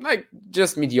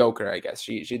just mediocre, I guess.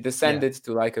 She descended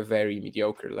to like a very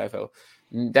mediocre level.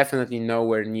 Definitely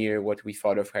nowhere near what we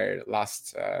thought of her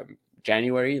last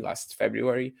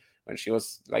February, when she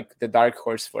was like the dark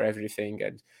horse for everything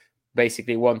and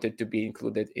basically wanted to be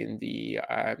included in the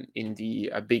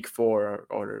Big Four,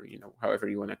 or however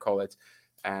you want to call it.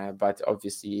 But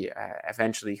obviously,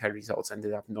 eventually her results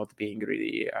ended up not being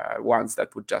really ones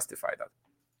that would justify that.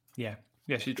 Yeah,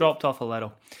 she dropped off a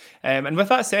little. And with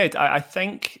that said, I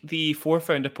think the fourth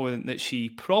round opponent that she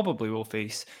probably will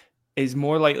face is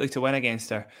more likely to win against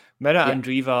her. Mira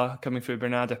Andreeva coming through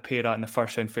Bernarda Pera in the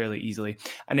first round fairly easily,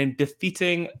 and then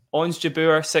defeating Ons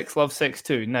Jabeur 6-love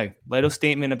 6-2. Now, little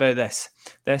statement about this.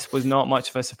 This was not much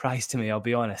of a surprise to me, I'll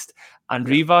be honest.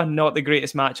 Andreeva, not the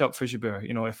greatest matchup for Jabeur.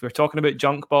 If we're talking about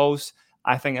junk balls,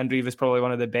 I think Andreeva is probably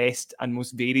one of the best and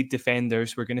most varied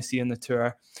defenders we're going to see on the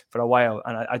tour for a while.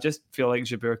 And I just feel like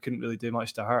Jabeur couldn't really do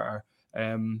much to hurt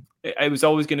her. It was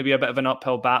always going to be a bit of an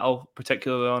uphill battle,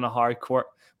 particularly on a hard court,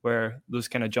 where those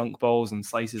kind of junk balls and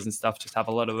slices and stuff just have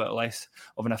a little bit less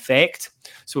of an effect.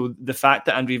 So the fact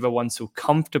that Andreeva won so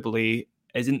comfortably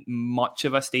isn't much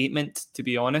of a statement, to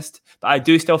be honest. But I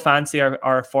do still fancy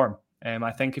our form.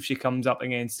 I think if she comes up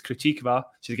against Krejcikova,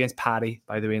 she's against Parry,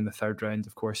 by the way, in the third round,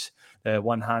 of course. The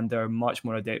one-hander, much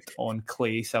more adept on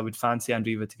clay, so I would fancy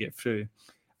Andreeva to get through.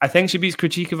 I think she beats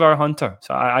Krejcikova or Hunter.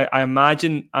 So I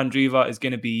imagine Andreeva is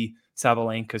going to be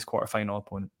Sabalenka's quarterfinal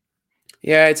opponent.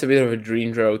 Yeah, it's a bit of a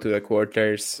dream draw to the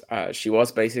quarters. She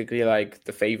was basically like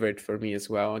the favorite for me as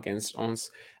well against Ons.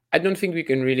 I don't think we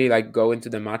can really go into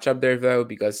the matchup there though,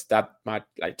 because that match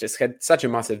just had such a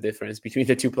massive difference between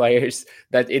the two players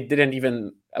that it didn't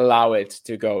even allow it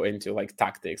to go into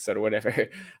tactics or whatever.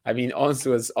 I mean, Ons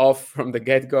was off from the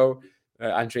get-go.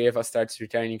 Andreeva starts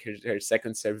returning her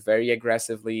second serve very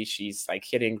aggressively. She's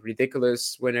hitting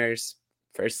ridiculous winners,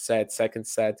 first set, second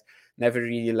set, never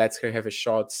really lets her have a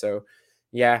shot. So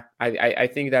yeah, I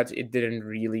think that it didn't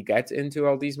really get into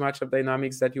all these matchup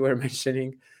dynamics that you were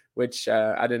mentioning, which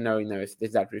I don't know, if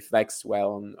that reflects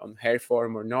well on her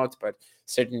form or not, but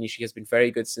certainly she has been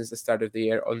very good since the start of the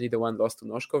year. Only the one lost to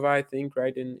Noskova, I think,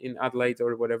 right, in Adelaide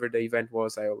or whatever the event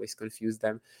was. I always confuse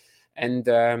them. And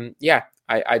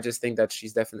I just think that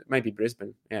she's definitely maybe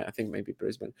Brisbane. Yeah, I think maybe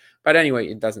Brisbane. But anyway,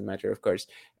 it doesn't matter, of course.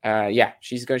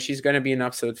 She's going to be an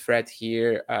absolute threat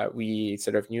here. We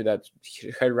sort of knew that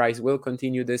her rise will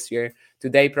continue this year.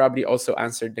 Today probably also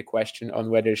answered the question on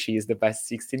whether she is the best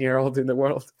 16-year-old in the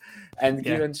world. And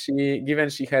given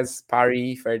she has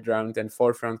Pari third round and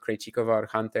fourth round Krejcikova or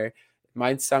Hunter,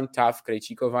 might sound tough.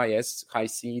 Krejcikova, yes, high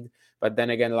seed. But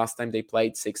then again, last time they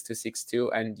played 6-2, 6-2,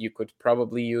 and you could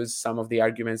probably use some of the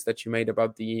arguments that you made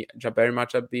about the Jabeur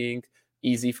matchup being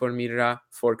easy for Mirra,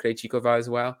 for Krejcikova as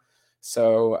well.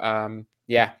 So,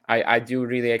 I do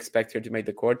really expect her to make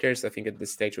the quarters. I think at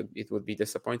this stage it would be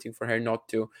disappointing for her not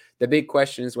to. The big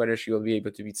question is whether she will be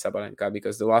able to beat Sabalenka,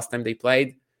 because the last time they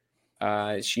played,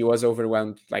 she was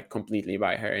overwhelmed like completely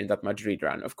by her in that Madrid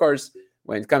run. Of course,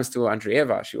 when it comes to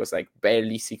Andreeva, she was like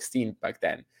barely 16 back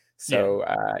then. So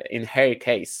in her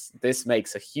case, this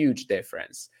makes a huge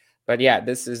difference. But yeah,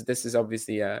 this is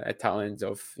obviously a talent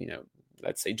of,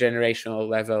 let's say generational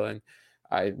level, and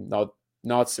I'm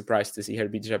not surprised to see her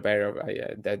beat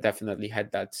Jabeur. I definitely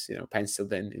had that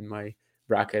penciled in my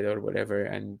bracket or whatever,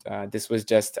 and this was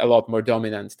just a lot more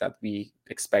dominant than we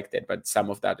expected. But some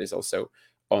of that is also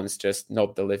Ons just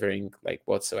not delivering like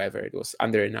whatsoever. It was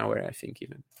under an hour, I think,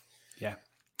 even. Yeah.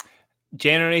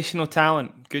 Generational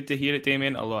talent. Good to hear it,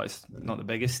 Damien. Although it's not the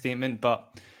biggest statement,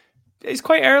 but it's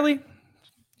quite early.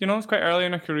 It's quite early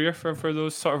in her career for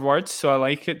those sort of words. So I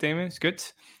like it, Damien. It's good.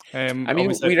 I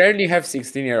mean, we rarely have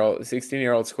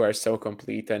 16-year-olds who are so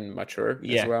complete and mature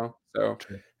as well. So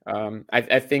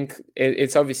I think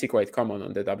it's obviously quite common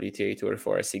on the WTA tour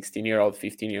for a 16-year-old,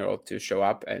 15-year-old to show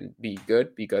up and be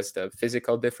good, because the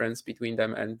physical difference between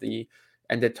them and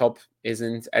the top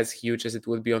isn't as huge as it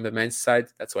would be on the men's side.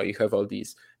 That's why you have all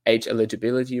these age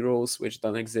eligibility rules, which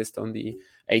don't exist on the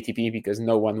ATP, because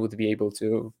no one would be able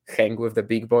to hang with the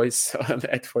big boys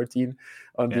at 14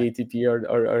 on the ATP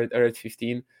or at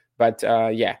 15. But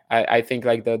I think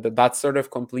like that sort of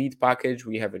complete package,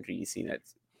 we haven't really seen it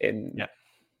in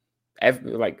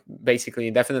like basically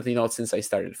definitely not since I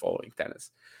started following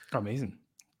tennis. Amazing.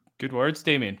 Good words,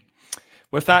 Damien.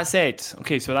 With that said,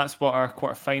 okay, so that's what our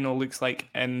quarterfinal looks like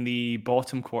in the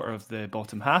bottom quarter of the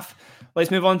bottom half.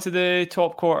 Let's move on to the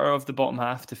top quarter of the bottom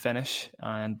half to finish,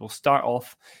 and we'll start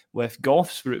off with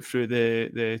Goff's route through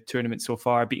the tournament so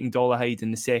far, beating Dolehide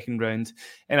in the second round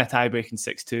in a tie-breaking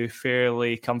 6-2,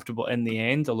 fairly comfortable in the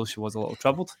end, although she was a little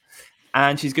troubled.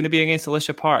 And she's going to be against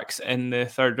Alicia Parks in the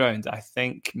third round. I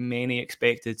think many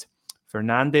expected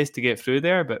Fernandez to get through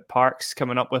there, but Parks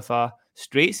coming up with a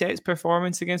straight sets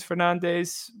performance against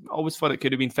Fernandez. Always thought it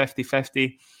could have been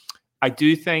 50-50. I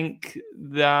do think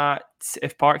that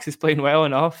if Parks is playing well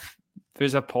enough,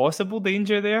 there's a possible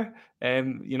danger there.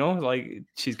 Like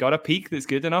she's got a peak that's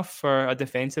good enough for a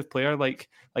defensive player like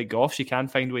Goff. She can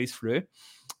find ways through.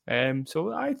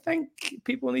 So I think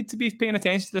people need to be paying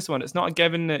attention to this one. It's not a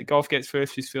given that Goff gets through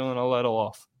if she's feeling a little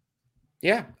off.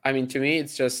 Yeah, I mean, to me,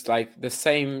 it's just like the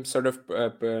same sort of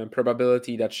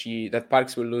probability that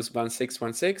Parks will lose 1-6,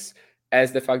 1-6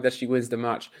 as the fact that she wins the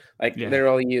match. Like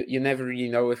literally, you never really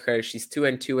know with her. She's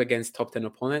 2-2 against top 10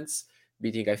 opponents,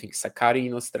 beating I think Sakari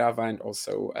in Ostrava and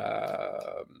also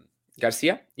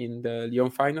Garcia in the Lyon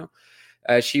final.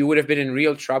 She would have been in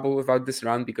real trouble without this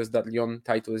run, because that Lyon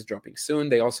title is dropping soon.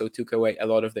 They also took away a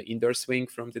lot of the indoor swing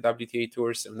from the WTA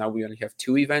tour, so now we only have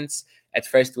 2 events. At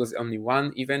first, it was only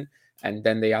 1 even. And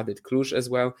then they added Cluj as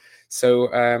well. So,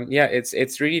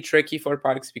 it's really tricky for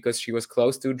Parks, because she was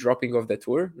close to dropping off the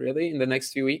tour, really, in the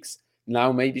next few weeks.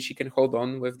 Now maybe she can hold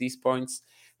on with these points.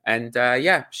 And,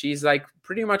 she's like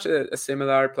pretty much a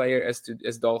similar player as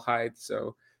Dolehide.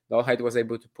 So Dolehide was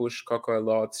able to push Coco a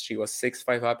lot. She was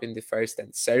 6-5 up in the first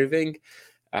and serving.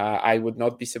 I would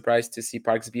not be surprised to see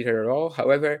Parks beat her at all.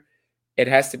 However, it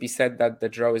has to be said that the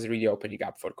draw is really opening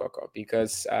up for Coco,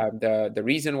 because the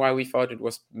reason why we thought it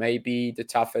was maybe the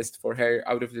toughest for her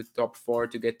out of the top 4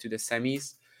 to get to the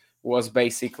semis was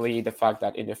basically the fact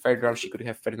that in the third round she could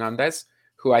have Fernandez,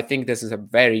 who I think this is a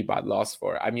very bad loss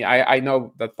for. I mean, I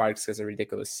know that Parks has a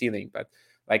ridiculous ceiling, but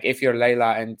like if you're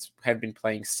Leila and have been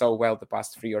playing so well the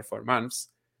past 3 or 4 months,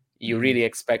 you really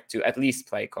expect to at least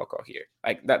play Coco here.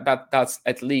 Like that's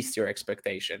at least your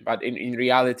expectation. But in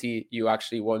reality, you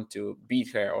actually want to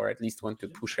beat her, or at least want to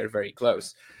push her very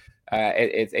close.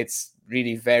 It's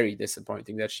really very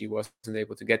disappointing that she wasn't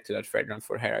able to get to that third round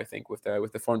for her, I think, with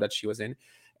the form that she was in,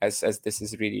 as this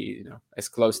is really as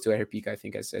close to her peak, I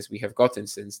think, as we have gotten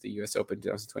since the US Open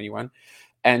 2021.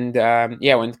 And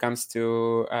when it comes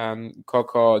to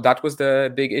Coco, that was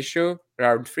the big issue,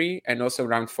 round 3, and also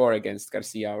round 4 against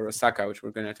Garcia or Osaka, which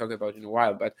we're going to talk about in a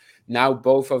while. But now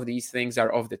both of these things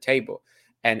are off the table.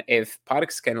 And if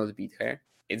Parks cannot beat her,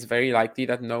 it's very likely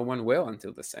that no one will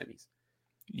until the semis.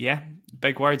 Yeah,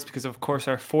 big words, because of course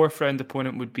our fourth round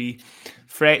opponent would be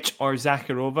Frech or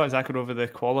Zakharova. Zakharova, the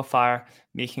qualifier,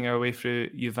 making our way through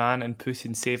Yuvan and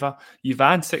Putin-Seva.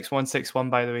 Yuvan 6-1, 6-1,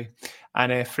 by the way.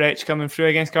 And Frech coming through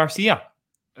against Garcia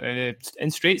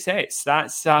in straight sets.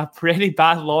 That's a pretty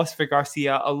bad loss for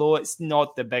Garcia, although it's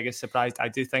not the biggest surprise. I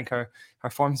do think her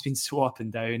form's been so up and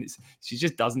down. She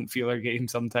just doesn't feel her game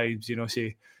sometimes.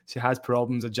 She has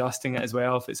problems adjusting it as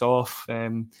well if it's off.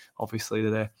 Obviously,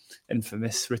 the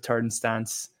infamous return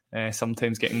stance,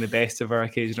 sometimes getting the best of her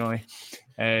occasionally.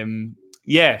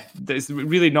 It's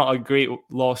really not a great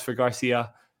loss for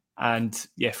Garcia. And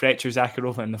Frech or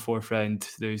Zakharova in the fourth round,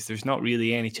 there's not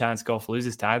really any chance Gauff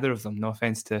loses to either of them. No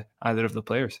offense to either of the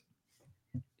players.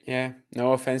 Yeah,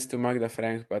 no offense to Magda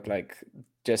Frank, but like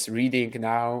just reading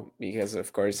now, because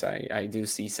of course I do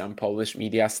see some Polish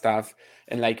media stuff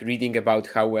and like reading about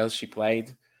how well she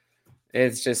played.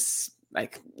 It's just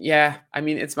like,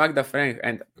 it's Magda Frank,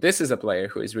 and this is a player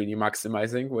who is really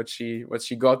maximizing what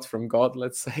she got from God,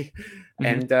 let's say.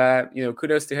 Mm-hmm. And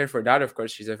kudos to her for that. Of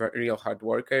course, she's a real hard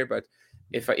worker, but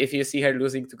if you see her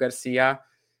losing to Garcia,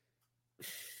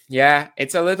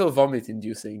 it's a little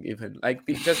vomit-inducing, even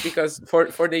just because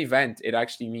for the event, it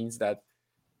actually means that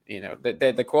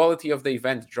the quality of the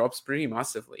event drops pretty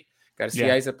massively.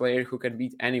 Garcia is a player who can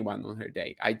beat anyone on her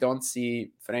day. I don't see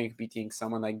Frank beating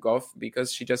someone like Gauff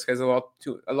because she just has a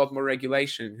lot more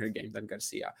regulation in her game than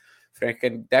Garcia. Frank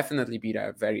can definitely beat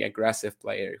a very aggressive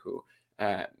player who,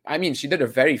 she did a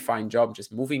very fine job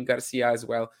just moving Garcia as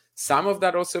well. Some of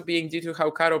that also being due to how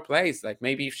Caro plays. Like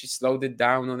maybe if she slowed it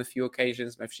down on a few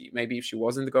occasions, maybe if she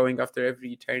wasn't going after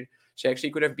every turn, she actually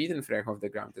could have beaten Frank off the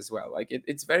ground as well. Like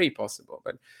it's very possible.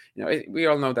 But we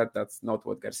all know that that's not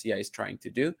what Garcia is trying to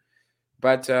do.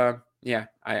 But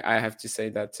I have to say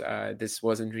that this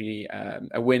wasn't really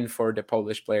a win for the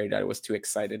Polish player that I was too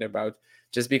excited about,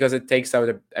 just because it takes out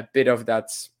a bit of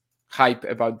that hype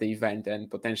about the event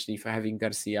and potentially for having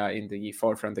Garcia in the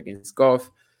forefront against Gauff,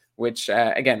 which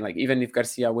again, like even if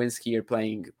Garcia wins here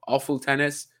playing awful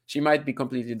tennis, she might be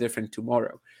completely different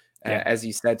tomorrow. As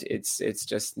you said, it's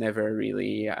just never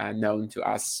really known to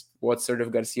us what sort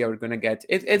of Garcia we're going to get.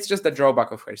 It's just a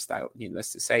drawback of her style,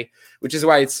 needless to say, which is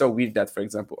why it's so weird that, for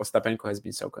example, Ostapenko has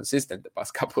been so consistent the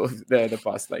past couple of the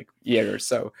past like year or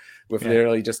so with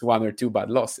literally just one or two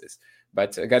bad losses.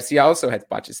 But Garcia also had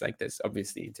patches like this,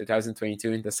 obviously, in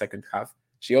 2022 in the second half.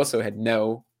 She also had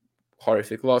no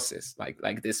horrific losses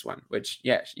like this one, which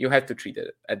you have to treat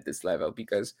it at this level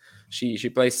because she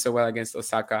plays so well against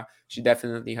Osaka. She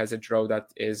definitely has a draw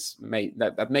that is made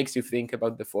that makes you think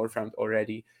about the forefront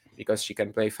already, because she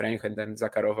can play Frank and then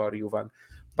Zakharova or Yuvan.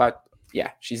 But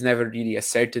she's never really a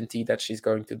certainty that she's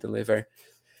going to deliver,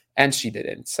 and she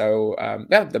didn't. So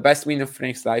the best win of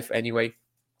Frank's life anyway.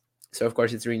 So, of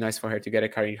course, it's really nice for her to get a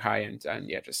career high and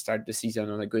just start the season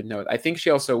on a good note. I think she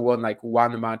also won like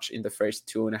one match in the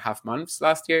first 2.5 months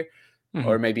last year,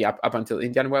 or maybe up until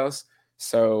Indian Wells.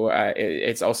 So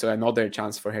it's also another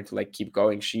chance for her to like keep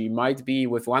going. She might be,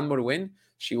 with one more win,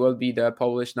 she will be the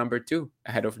Polish number 2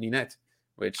 ahead of Ninette,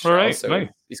 which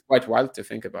is quite wild to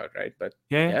think about, right? But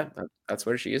that's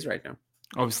where she is right now.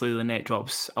 Obviously, Linette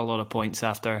drops a lot of points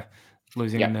after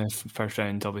losing in the first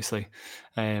round, obviously.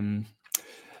 Moving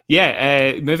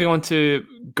on to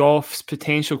Gauff's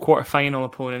potential quarterfinal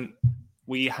opponent,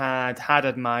 we had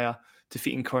Haddad Maia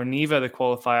defeating Korneeva, the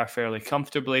qualifier, fairly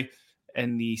comfortably.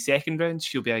 In the second round,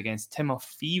 she'll be against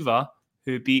Timofeeva,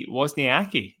 who beat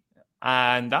Wozniacki.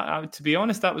 And that, to be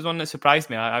honest, that was one that surprised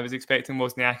me. I was expecting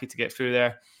Wozniacki to get through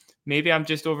there. Maybe I'm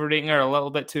just overrating her a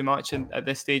little bit too much at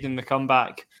this stage in the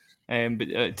comeback.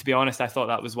 But to be honest, I thought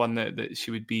that was one that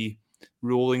she would be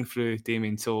rolling through,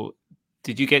 Damien. So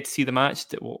did you get to see the match?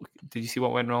 Did you see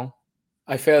what went wrong?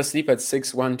 I fell asleep at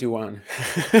 6-1 to 1.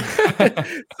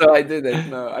 So I didn't.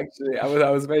 No, actually, I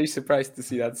was very surprised to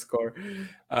see that score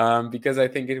because I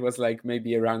think it was like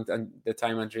maybe around the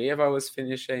time Andreeva was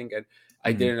finishing, and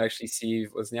I didn't actually see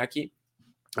Wozniacki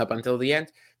up until the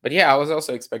end. But I was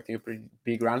also expecting a pretty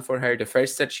big run for her. The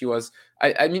first set, she was...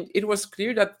 I mean, it was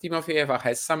clear that Timofeeva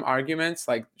has some arguments,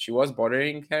 like she was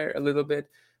bothering her a little bit,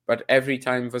 but every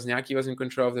time Wozniacki was in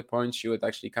control of the point, she would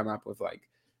actually come up with like,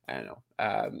 I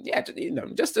don't know,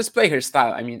 just display her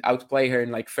style. I mean, outplay her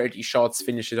in like 30 shots,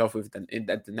 finish it off with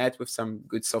at the net with some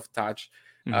good soft touch.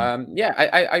 I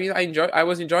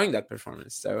was enjoying that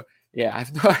performance. So I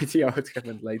have no idea what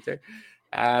happened later.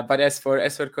 But as for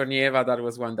Korneeva, that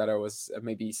was one that I was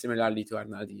maybe similarly to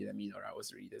Arnaldi Minor, I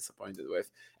was really disappointed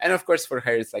with. And of course, for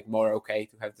her, it's like more okay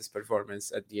to have this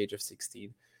performance at the age of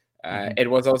 16. It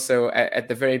was also at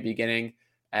the very beginning.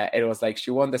 It was like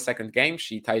she won the second game,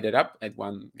 she tied it up at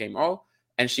 1-game-all,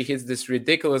 and she hits this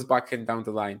ridiculous backhand down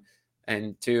the line,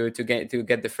 and to get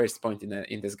the first point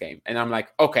in this game. And I'm like,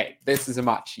 okay, this is a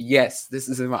match. Yes, this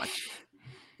is a match.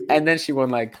 And then she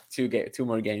won like two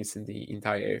more games in the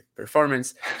entire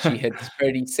performance. She hit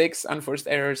 36 unforced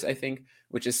errors, I think,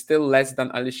 which is still less than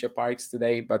Alicia Parks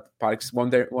today. But Parks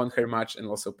won her match, and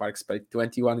also Parks played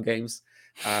 21 games,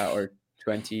 or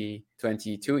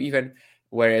 22 even,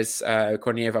 whereas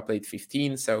Kornieva played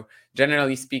 15. So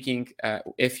generally speaking,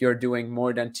 if you're doing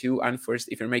more than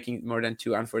if you're making more than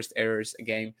two unforced errors a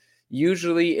game,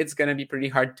 usually it's going to be pretty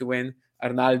hard to win.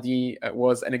 Arnaldi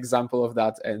was an example of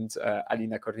that, and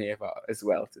Alina Kornieva as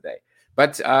well today.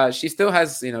 But she still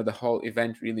has, the whole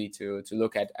event really to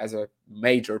look at as a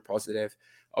major positive.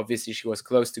 Obviously, she was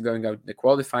close to going out in the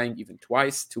qualifying, even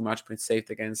twice. 2 match points saved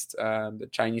against the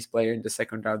Chinese player in the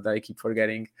second round that I keep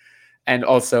forgetting. And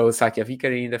also Sakia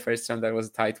Vikari in the first round, that was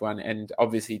a tight one. And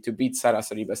obviously to beat Sara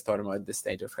Sorribes-Tormo at this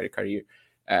stage of her career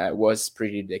was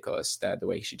pretty ridiculous, the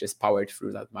way she just powered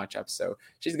through that matchup. So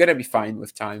she's going to be fine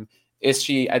with time. Is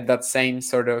she at that same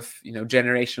sort of,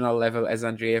 generational level as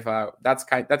Andreeva? That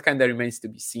kind of remains to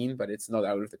be seen, but it's not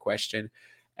out of the question.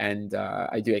 And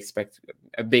I do expect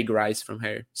a big rise from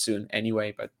her soon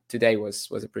anyway. But today was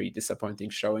a pretty disappointing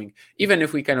showing, even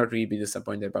if we cannot really be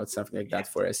disappointed about something like that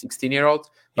for a 16-year-old.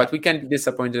 But we can be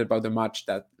disappointed about the match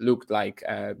that looked like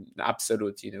an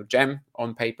absolute, gem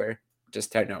on paper,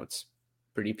 just turned out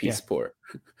pretty piss poor.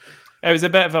 It was a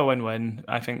bit of a win-win,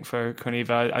 I think, for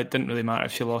Kornieva. It didn't really matter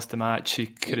if she lost the match. She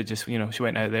could have just, she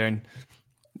went out there and,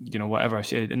 whatever.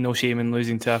 She had no shame in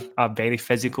losing to a very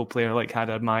physical player like Hada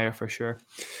Admire, for sure.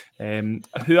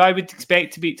 Who I would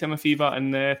expect to beat Timofeeva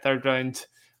in the third round,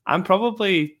 and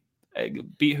probably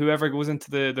beat whoever goes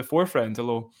into the fourth round,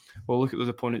 although we'll look at those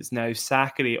opponents now.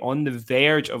 Sakari on the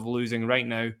verge of losing right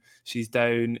now. She's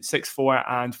down 6-4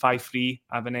 and 5-3.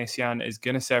 Avanesian is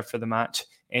going to serve for the match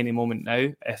any moment now.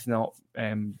 If not,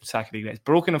 Sakari gets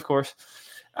broken, of course.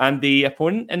 And the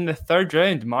opponent in the third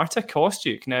round, Marta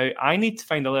Kostyuk. Now, I need to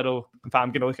find a little... In fact,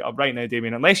 I'm going to look it up right now,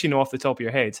 Damien, unless you know off the top of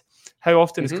your head. How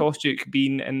often has Kostyuk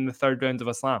been in the third round of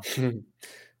a slam?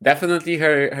 Definitely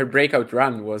her breakout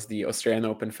run was the Australian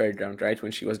Open third round, right?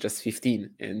 When she was just 15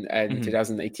 in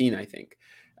 2018, I think.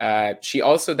 She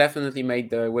also definitely made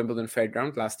the Wimbledon third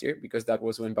round last year, because that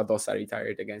was when Badosa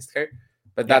retired against her.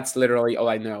 But that's literally all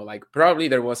I know. Like, probably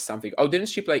there was something. Oh, didn't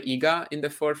she play Iga in the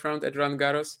fourth round at Roland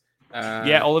Garros?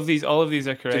 All of these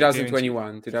are correct.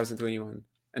 2021.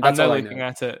 And that's I'm all now I looking know.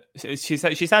 at it.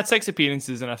 She's had 6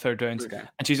 appearances in a third round,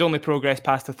 and she's only progressed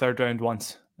past the third round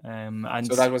once. And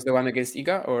so that was the one against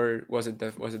Iga, or was it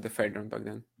the third round back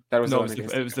then? That was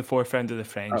it was the fourth round of the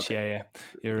French. Okay. Yeah,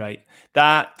 you're right.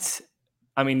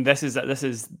 This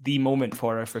is the moment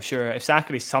for her for sure. If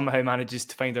Sakari somehow manages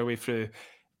to find her way through,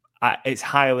 it's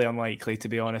highly unlikely, to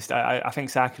be honest. I think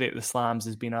Sakari at the slams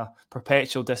has been a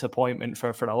perpetual disappointment for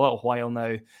a little while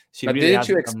now. But really didn't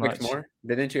you expect more?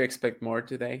 Didn't you expect more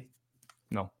today?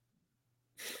 No.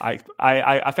 I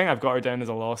think I've got her down as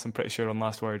a loss. I'm pretty sure on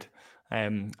last word.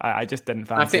 I just didn't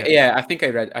fancy it. Yeah, I think I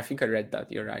read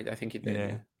that. You're right. I think you did.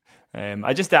 Yeah.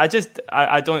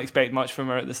 I don't expect much from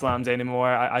her at the slams anymore.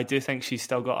 I do think she's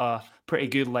still got a pretty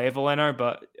good level in her,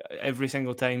 but every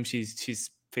single time she's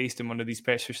faced in one of these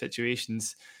pressure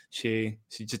situations, she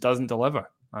just doesn't deliver,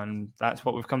 and that's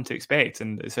what we've come to expect.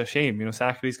 And it's a shame.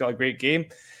 Sakari's got a great game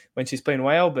when she's playing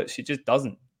well, but she just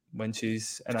doesn't when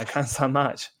she's in a Grand Slam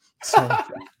match. So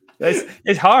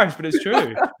it's harsh, but it's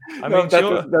true.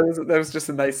 That was just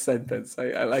a nice sentence.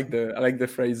 I like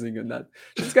the phrasing in that.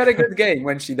 She's got a good game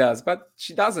when she does, but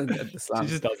she doesn't at the slam. She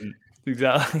just doesn't.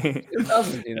 Exactly. It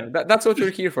doesn't. That's what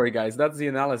we're here for, guys. That's the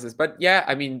analysis. But yeah,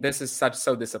 I mean, this is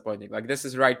so disappointing. Like, this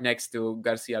is right next to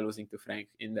Garcia losing to Frank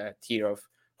in the tier of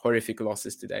horrific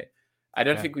losses today. I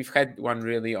don't think we've had one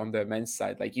really on the men's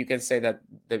side. Like, you can say that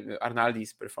the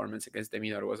Arnaldi's performance against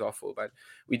Deminor was awful, but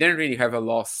we didn't really have a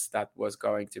loss that was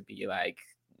going to be like,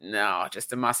 no,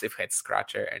 just a massive head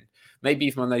scratcher. And maybe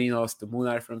if Mandarino lost to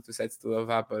Munar from 2-0,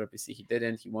 but obviously he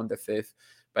didn't. He won the fifth.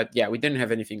 But yeah, we didn't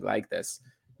have anything like this.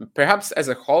 Perhaps as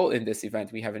a whole in this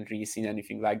event, we haven't really seen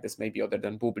anything like this, maybe other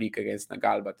than Bublik against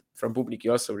Nagal, but from Bublik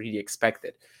you also really expect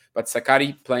it. But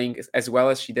Sakari playing as well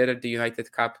as she did at the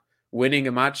United Cup, winning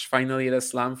a match finally at a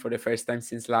slam for the first time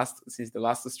since the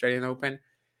last Australian Open.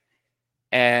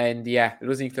 And yeah,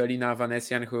 losing to Alina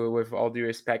Avanesian, who, with all due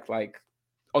respect, like,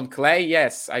 on clay,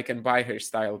 yes, I can buy her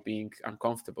style being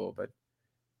uncomfortable, but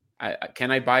can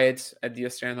I buy it at the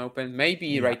Australian Open?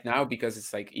 Maybe right now, because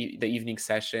it's like the evening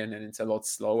session and it's a lot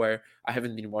slower. I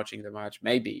haven't been watching the match,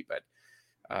 maybe, but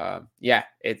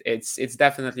it's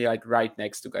definitely like right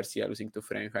next to Garcia losing to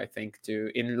Frank. I think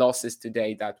in losses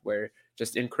today that were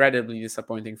just incredibly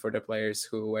disappointing for the players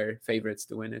who were favorites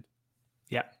to win it.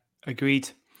 Yeah, agreed.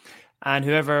 And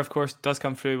whoever, of course, does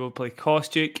come through will play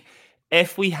Kostyuk.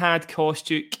 If we had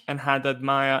Kostyuk and had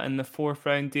Admaya in the 4th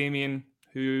round, Damien,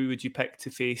 who would you pick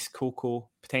to face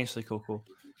potentially Coco,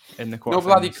 in the quarterfinals? No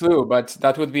bloody clue, but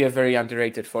that would be a very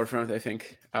underrated 4th round, I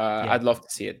think. I'd love to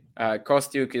see it.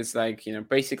 Kostyuk is like,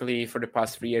 basically for the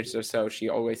past 3 years or so, she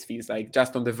always feels like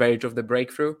just on the verge of the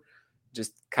breakthrough,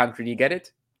 just can't really get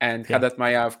it. And Haddad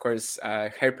Maia, of course,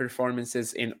 her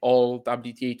performances in all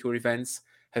WTA Tour events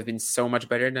have been so much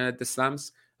better than at the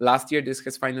slams. Last year, this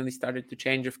has finally started to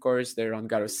change, of course. The Roland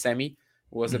Garros semi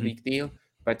was a big deal.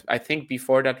 But I think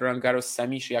before that Roland Garros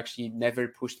semi, she actually never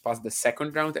pushed past the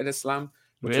 2nd round at a slam.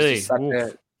 Which really? Is such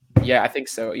yeah, I think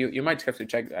so. You might have to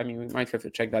check. I mean, we might have to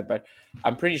check that, but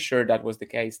I'm pretty sure that was the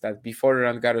case. That before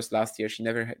Roland Garros last year, she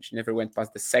never went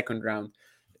past the 2nd round,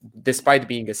 despite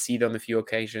being a seed on a few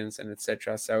occasions and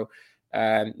etc. So,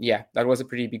 that was a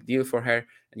pretty big deal for her.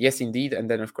 And yes, indeed. And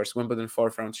then of course Wimbledon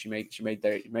 4th round, she made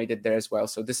it there as well.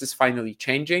 So this is finally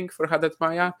changing for Haddad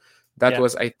Maia. That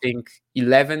was, I think,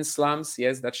 11 slams,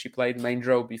 that she played main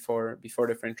draw before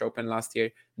the French Open last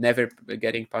year, never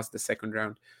getting past the 2nd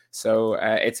round. So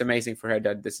it's amazing for her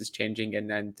that this is changing,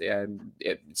 and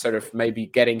it sort of maybe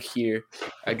getting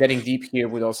deep here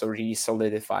would also really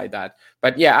solidify that.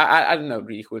 But I don't know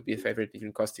really who would be a favorite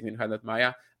between Kostyuk and Haddad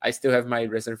Maia. I still have my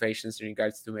reservations in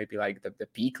regards to maybe like the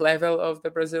peak level of the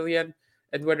Brazilian,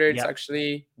 and whether it's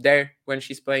actually there when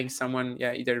she's playing someone,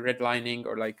 either redlining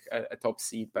or like a top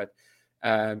seed. But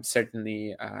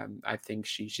certainly, I think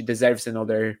she deserves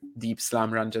another deep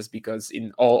slam run just because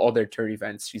in all other tour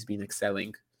events she's been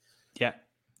excelling. Yeah,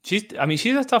 she's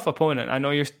a tough opponent. I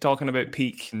know you're talking about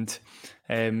peak, and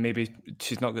maybe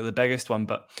she's not got the biggest one,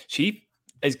 but she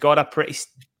has got a pretty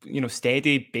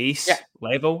steady base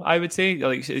level, I would say.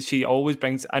 Like she always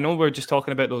brings. I know we're just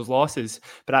talking about those losses,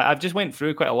 but I've just went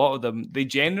through quite a lot of them. They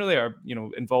generally are,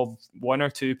 involve 1 or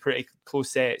 2 pretty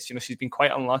close sets. She's been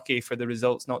quite unlucky for the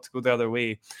results not to go the other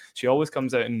way. She always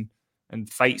comes out and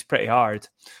fights pretty hard.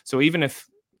 So even if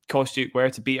Kostyuk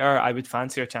were to beat her, I would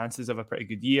fancy her chances of a pretty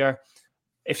good year.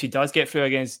 If she does get through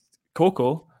against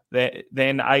Coco,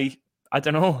 then I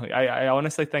don't know. I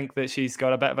honestly think that she's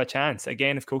got a bit of a chance.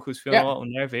 Again, if Coco's feeling a little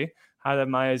nervy, Haddad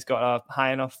Maia's got a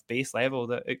high enough base level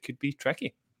that it could be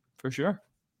tricky, for sure.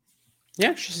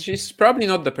 Yeah, she's probably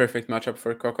not the perfect matchup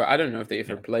for Coco. I don't know if they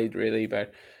ever played really,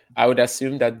 but I would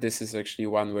assume that this is actually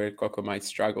one where Coco might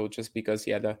struggle just because,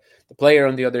 the player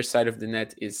on the other side of the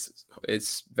net is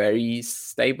very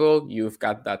stable. You've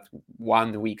got that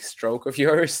 1 weak stroke of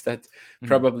yours that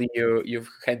probably you've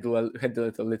handled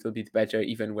it a little bit better,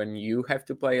 even when you have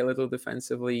to play a little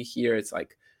defensively. Here, it's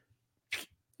like,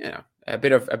 a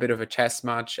bit of a chess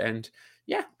match, and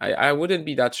I wouldn't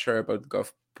be that sure about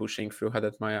Goff pushing through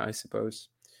Haddad Maia, I suppose.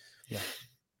 Yeah,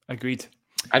 agreed.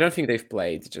 I don't think they've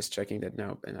played. Just checking that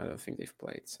now, and I don't think they've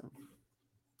played. So,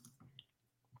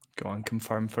 go on,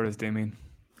 confirm for us, Damien.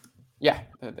 Yeah,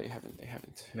 they haven't. They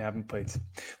haven't played.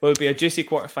 Well, it'll be a juicy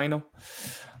quarterfinal.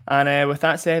 And with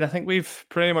that said, I think we've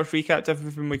pretty much recapped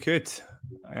everything we could.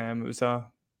 It was a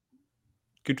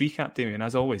good recap, Damien,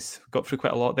 as always. Got through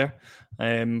quite a lot there.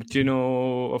 Do you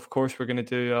know, of course, we're going to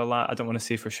do I don't want to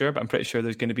say for sure, but I'm pretty sure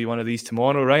there's going to be one of these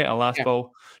tomorrow, right? A last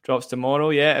ball drops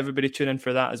tomorrow. Yeah, everybody tune in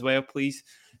for that as well, please.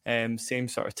 Same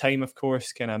sort of time, of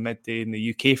course, kind of midday in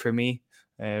the UK for me,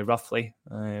 roughly.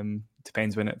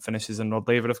 Depends when it finishes in Rod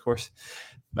Laver, of course.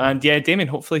 And yeah, Damien,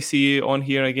 hopefully see you on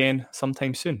here again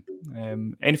sometime soon.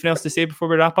 Anything else to say before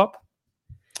we wrap up?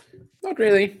 Not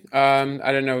really.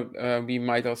 I don't know. We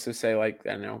might also say, like,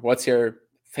 I don't know, what's your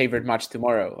favorite match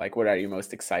tomorrow? Like, what are you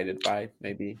most excited by?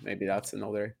 Maybe that's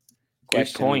another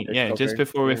question. Good point. Yeah, just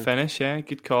before we finish. Yeah,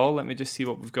 good call. Let me just see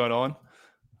what we've got on.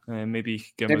 Maybe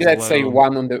let's say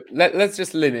one on the. Let's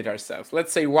just limit ourselves.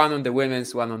 Let's say one on the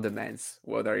women's, one on the men's.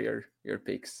 What are your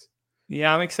picks?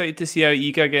 Yeah, I'm excited to see how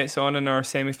Iga gets on in our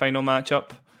semi-final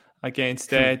matchup against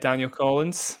Daniel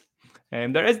Collins.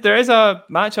 There is a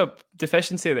matchup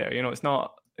deficiency there. It's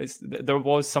not. There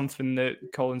was something that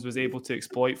Collins was able to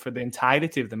exploit for the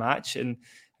entirety of the match, and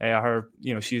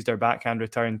she used her backhand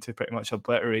return to pretty much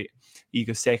obliterate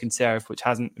Iga's second serve, which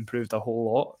hasn't improved a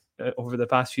whole lot over the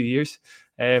past few years.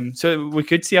 So we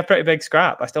could see a pretty big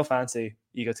scrap. I still fancy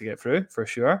Iga to get through for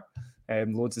sure.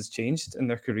 Loads has changed in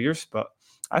their careers, but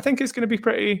I think it's going to be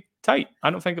pretty tight. I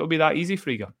don't think it'll be that easy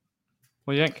for Iga.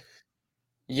 What do you think?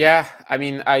 Yeah, I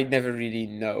mean, I never really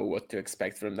know what to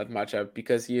expect from that matchup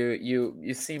because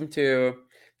you seem to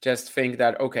just think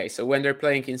that, okay, so when they're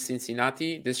playing in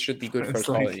Cincinnati, this should be good for It's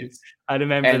like, Collins. I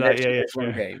remember And that. then she Yeah, gets one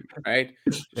yeah, game, right?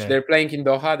 yeah. They're playing in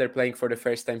Doha. They're playing for the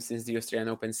first time since the Australian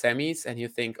Open semis. And you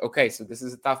think, okay, so this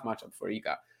is a tough matchup for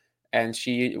Iga. And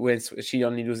she wins. She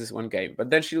only loses one game. But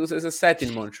then she loses a set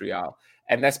in Montreal.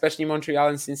 And especially Montreal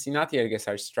and Cincinnati, I guess,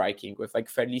 are striking with like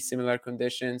fairly similar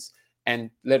conditions.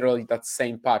 And literally that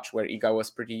same patch where Iga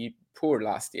was pretty poor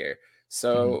last year.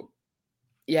 So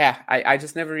yeah, I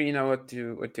just never really know what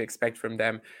to expect from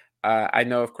them. I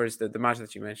know, of course, the match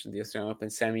that you mentioned, the Australian Open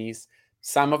semis,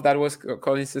 some of that was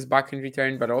Collins' back in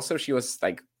return, but also she was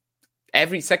like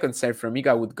every second serve from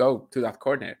Iga would go to that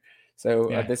corner. So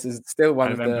this is still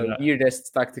one of the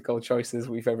weirdest tactical choices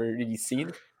we've ever really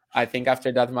seen. I think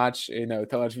after that match,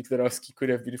 Tomasz Wiktorowski could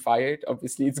have been fired.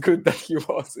 Obviously, it's good that he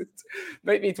wasn't.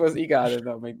 Maybe it was Iga, I don't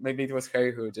know. Maybe it was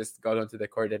her who just got onto the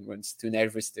court and was too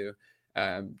nervous to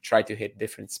try to hit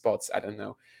different spots. I don't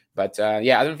know. But I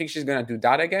don't think she's going to do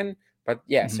that again. But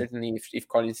certainly if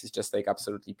Collins is just like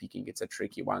absolutely peaking, it's a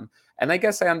tricky one. And I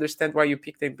guess I understand why you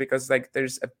picked it, because like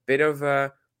there's a bit of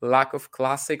a lack of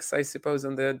classics, I suppose,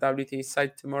 on the WTA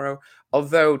side tomorrow.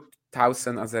 Although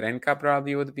Tauson Azarenka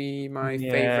probably would be my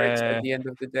favorite at the end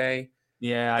of the day.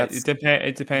 Yeah,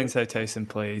 it depends how Tyson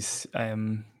plays.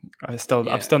 I'm still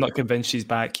not convinced she's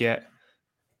back yet,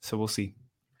 so we'll see.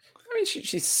 I mean,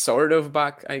 she's sort of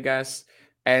back, I guess.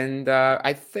 And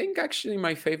I think actually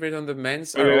my favorite on the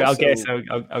men's. I'll guess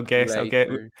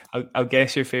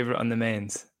your favorite on the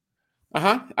men's.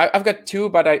 I've got two,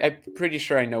 but I'm pretty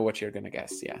sure I know what you're gonna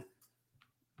guess. Yeah.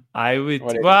 I would.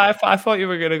 I thought you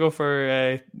were gonna go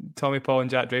for Tommy Paul and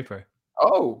Jack Draper.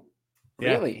 Oh,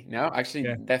 really? No, actually,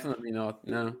 definitely not.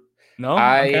 No.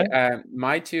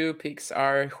 My two picks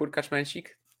are Hurkacz Mensik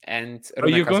and. Oh,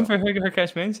 you're going for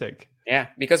Hurkacz Mensik? Yeah,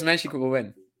 because Mensik will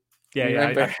win.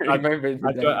 Yeah,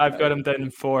 I've got him down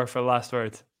in 4 for last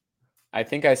word. I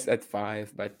think I said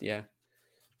 5, but yeah,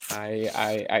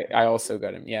 I also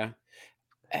got him. Yeah.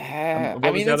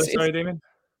 What was the other? Sorry, Damien.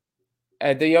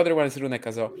 The other one is Rune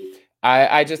Kazo.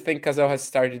 I just think Kazo has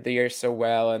started the year so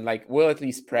well and like will at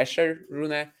least pressure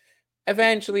Rune.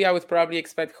 Eventually, I would probably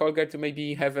expect Holger to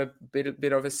maybe have a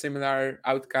bit of a similar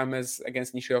outcome as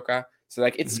against Nishioka. So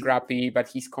like it's scrappy, but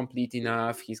he's complete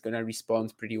enough. He's gonna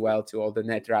respond pretty well to all the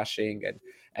net rushing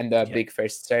and the big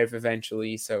first serve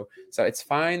eventually. So it's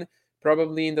fine,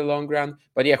 probably in the long run.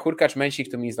 But yeah, Hurkacz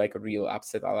Mensik to me is like a real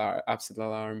upset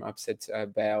alarm, upset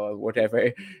bell, or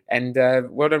whatever. And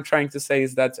what I'm trying to say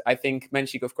is that I think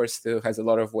Mensik, of course, still has a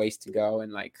lot of ways to go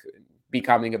and like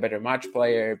becoming a better match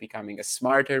player, becoming a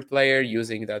smarter player,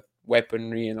 using that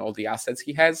weaponry and all the assets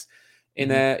he has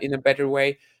in a better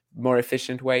way, more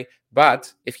efficient way.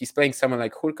 But if he's playing someone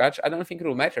like Hurkacz, I don't think it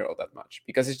will matter all that much,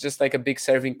 because it's just like a big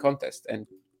serving contest. And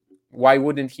why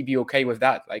wouldn't he be okay with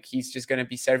that? Like he's just going to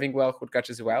be serving well, Hurkacz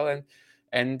as well.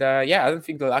 And I don't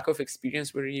think the lack of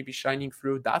experience will really be shining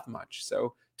through that much.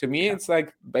 So to me, it's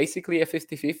like basically a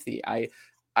 50-50.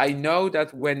 I know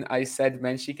that when I said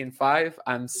Mensik in 5,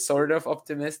 I'm sort of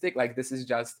optimistic. Like this is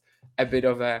just a bit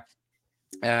of a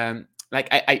I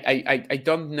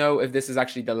don't know if this is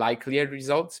actually the likelier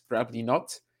result. Probably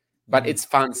not, but it's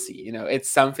fancy. It's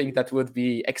something that would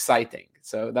be exciting.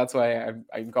 So that's why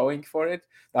I'm going for it.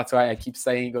 That's why I keep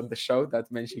saying on the show that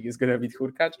Mensik is going to beat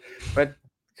Hurkacz. But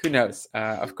who knows?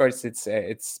 Of course,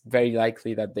 it's very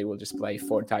likely that they will just play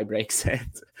 4 tie breaks and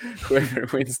whoever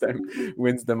wins them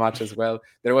wins the match as well.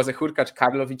 There was a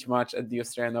Hurkacz-Karlovic match at the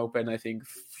Australian Open, I think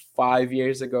 5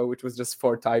 years ago, which was just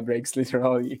 4 tie breaks,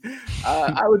 literally.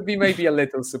 I would be maybe a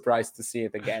little surprised to see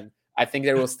it again. I think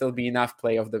there will still be enough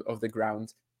play of the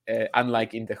ground,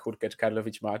 unlike in the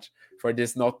Hurkacz-Karlovic match, for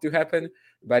this not to happen.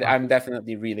 But I'm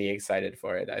definitely really excited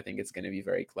for it. I think it's going to be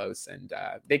very close. And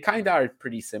they kind of are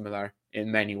pretty similar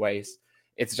in many ways.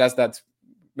 It's just that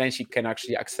Mensik can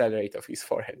actually accelerate off his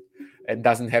forehand and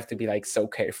doesn't have to be like so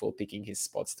careful picking his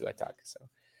spots to attack. So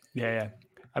yeah.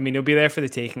 I mean, he'll be there for the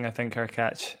taking, I think,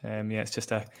 Hurkacz. It's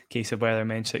just a case of whether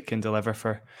Mensik can deliver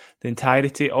for the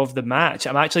entirety of the match.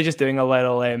 I'm actually just doing a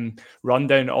little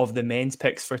rundown of the men's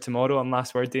picks for tomorrow on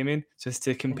Last Word, Damien, just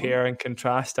to compare and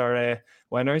contrast our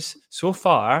winners. So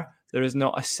far, there is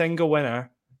not a single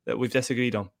winner that we've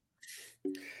disagreed on.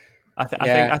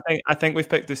 I think we've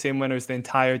picked the same winners the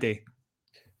entire day.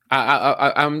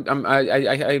 I'm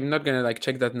not gonna like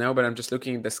check that now, but I'm just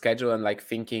looking at the schedule and like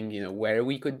thinking, where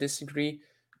we could disagree.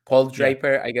 Paul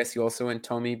Draper, I guess you also went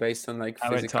Tommy based on like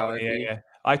physicality. Yeah.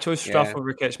 I chose Struff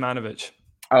over Kecmanovic.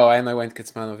 Oh, and I went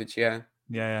Kecmanovic, yeah.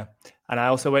 Yeah. And I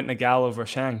also went Nagal over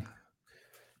Shang.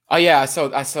 Oh yeah, I saw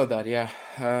that. Yeah.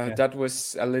 That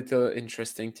was a little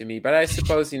interesting to me, but I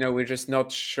suppose we're just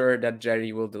not sure that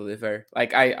Jerry will deliver.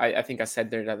 Like I think I said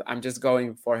there that I'm just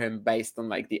going for him based on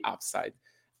like the upside.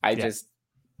 I just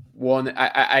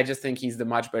think he's the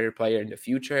much better player in the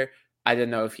future. I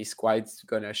don't know if he's quite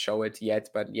gonna show it yet,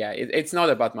 but yeah, it's not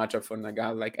about matchup for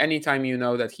Nagal. Like anytime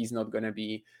that he's not gonna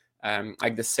be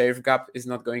like the serve gap is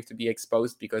not going to be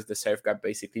exposed because the serve gap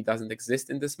basically doesn't exist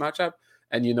in this matchup,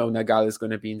 and Nagal is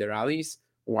gonna be in the rallies.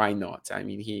 Why not? I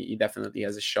mean, he definitely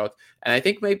has a shot. And I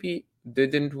think maybe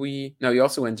he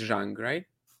also went Zhang, right?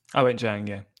 I went Zhang,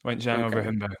 yeah. Went Zhang over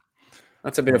Humber.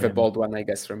 That's a bit of a bold one, I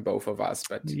guess, from both of us.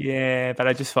 But yeah, but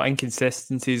I just thought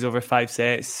inconsistencies over 5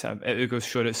 sets. Ugo's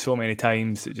showed it so many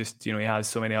times. It just, he has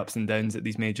so many ups and downs at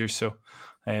these majors. So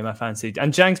I fancied.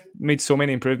 And Zhang's made so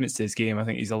many improvements to his game. I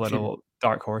think he's a little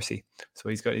dark horsey. So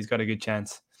he's got a good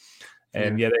chance.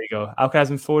 There you go. Alcaraz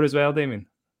in 4 as well, Damien.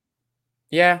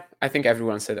 Yeah, I think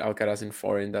everyone said Alcaraz in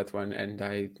 4 in that one, and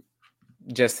I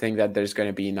just think that there's going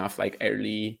to be enough like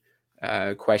early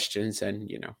questions,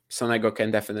 and Sonego can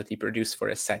definitely produce for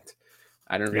a set.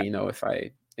 I don't really know if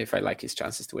I like his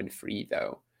chances to win 3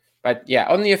 though. But yeah,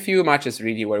 only a few matches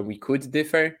really where we could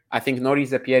differ. I think Nori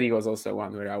Zapieri was also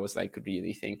one where I was like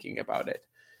really thinking about it.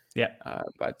 Yeah,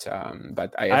 but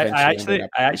I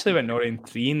actually went Nori in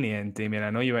 3 in the end, Damien. I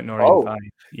know you went Nori in 5.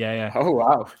 Yeah. Oh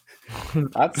wow,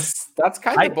 that's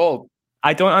kind of bold.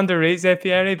 I don't underrate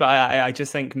Zapieri, but I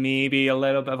just think maybe a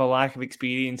little bit of a lack of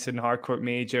experience in hardcourt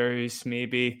majors.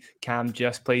 Maybe Cam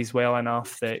just plays well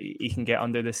enough that he can get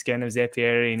under the skin of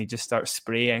Zapieri and he just starts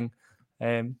spraying.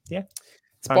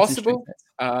 It's possible.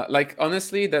 Like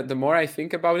honestly, the more I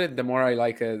think about it, the more I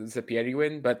like a Zapieri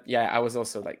win. But yeah, I was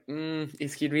also like,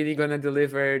 is he really gonna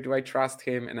deliver? Do I trust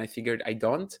him? And I figured I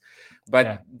don't.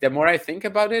 But the more I think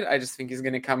about it, I just think he's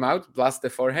gonna come out, blast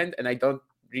the forehand, and I don't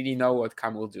really know what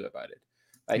Cam will do about it.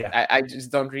 Like I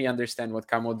just don't really understand what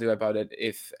Cam will do about it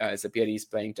if Zapieri is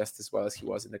playing just as well as he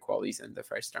was in the qualies in the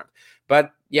first round.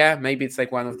 But yeah, maybe it's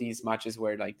like one of these matches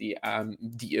where like the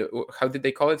how did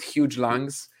they call it? Huge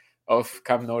lungs of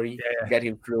Cam Nori get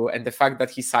him through, and the fact that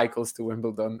he cycles to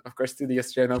Wimbledon, of course, to the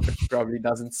Australian Open, he probably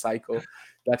doesn't cycle.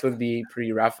 That would be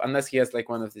pretty rough, unless he has like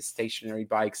one of the stationary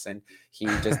bikes and he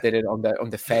just did it on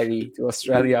the ferry to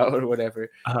Australia or whatever.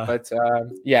 But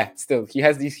still, he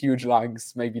has these huge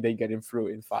lungs. Maybe they get him through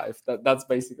in 5. That's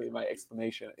basically my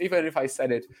explanation. Even if I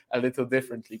said it a little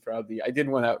differently, probably I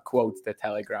didn't want to quote the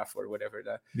Telegraph or whatever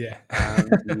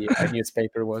the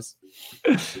newspaper was.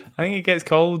 I think it gets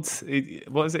called.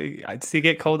 What is it? Does he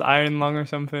get called Iron Lung or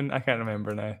something? I can't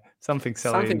remember now. Something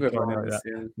silly. Something with lungs,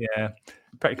 yeah.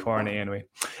 Pretty corny anyway.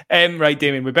 Right,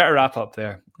 Damien, we better wrap up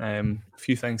there. A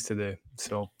few things to do.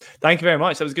 So thank you very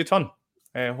much. That was good fun.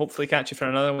 Hopefully catch you for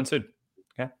another one soon.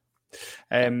 Okay.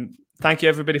 Thank you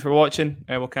everybody for watching.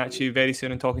 We'll catch you very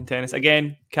soon in Talking Tennis.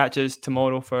 Again, catch us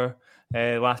tomorrow for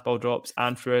Last Ball Drops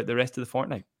and for the rest of the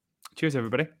fortnight. Cheers,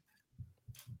 everybody.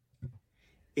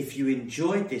 If you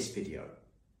enjoyed this video,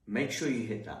 make sure you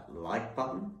hit that like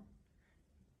button.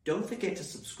 Don't forget to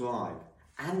subscribe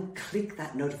and click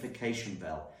that notification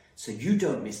bell so you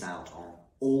don't miss out on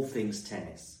all things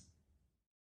tennis.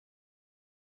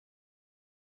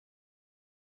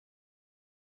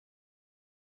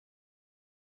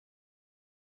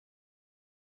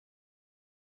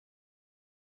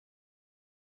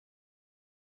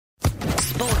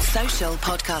 Sports Social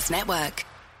Podcast Network.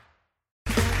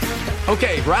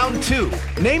 Okay, round 2.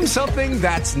 Name something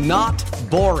that's not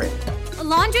boring. A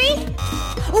laundry?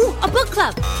 Ooh, a book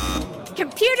club.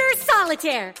 Computer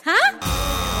solitaire,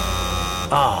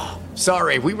 huh?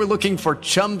 Sorry, we were looking for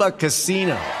Chumba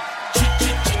Casino.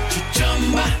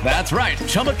 That's right.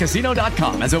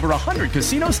 ChumbaCasino.com has over 100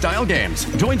 casino-style games.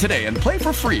 Join today and play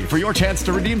for free for your chance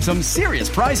to redeem some serious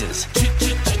prizes.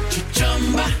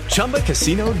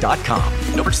 ChumbaCasino.com.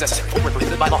 No purchase necessary. Void where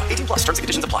prohibited by law. 18+ terms and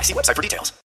conditions apply. See website for details.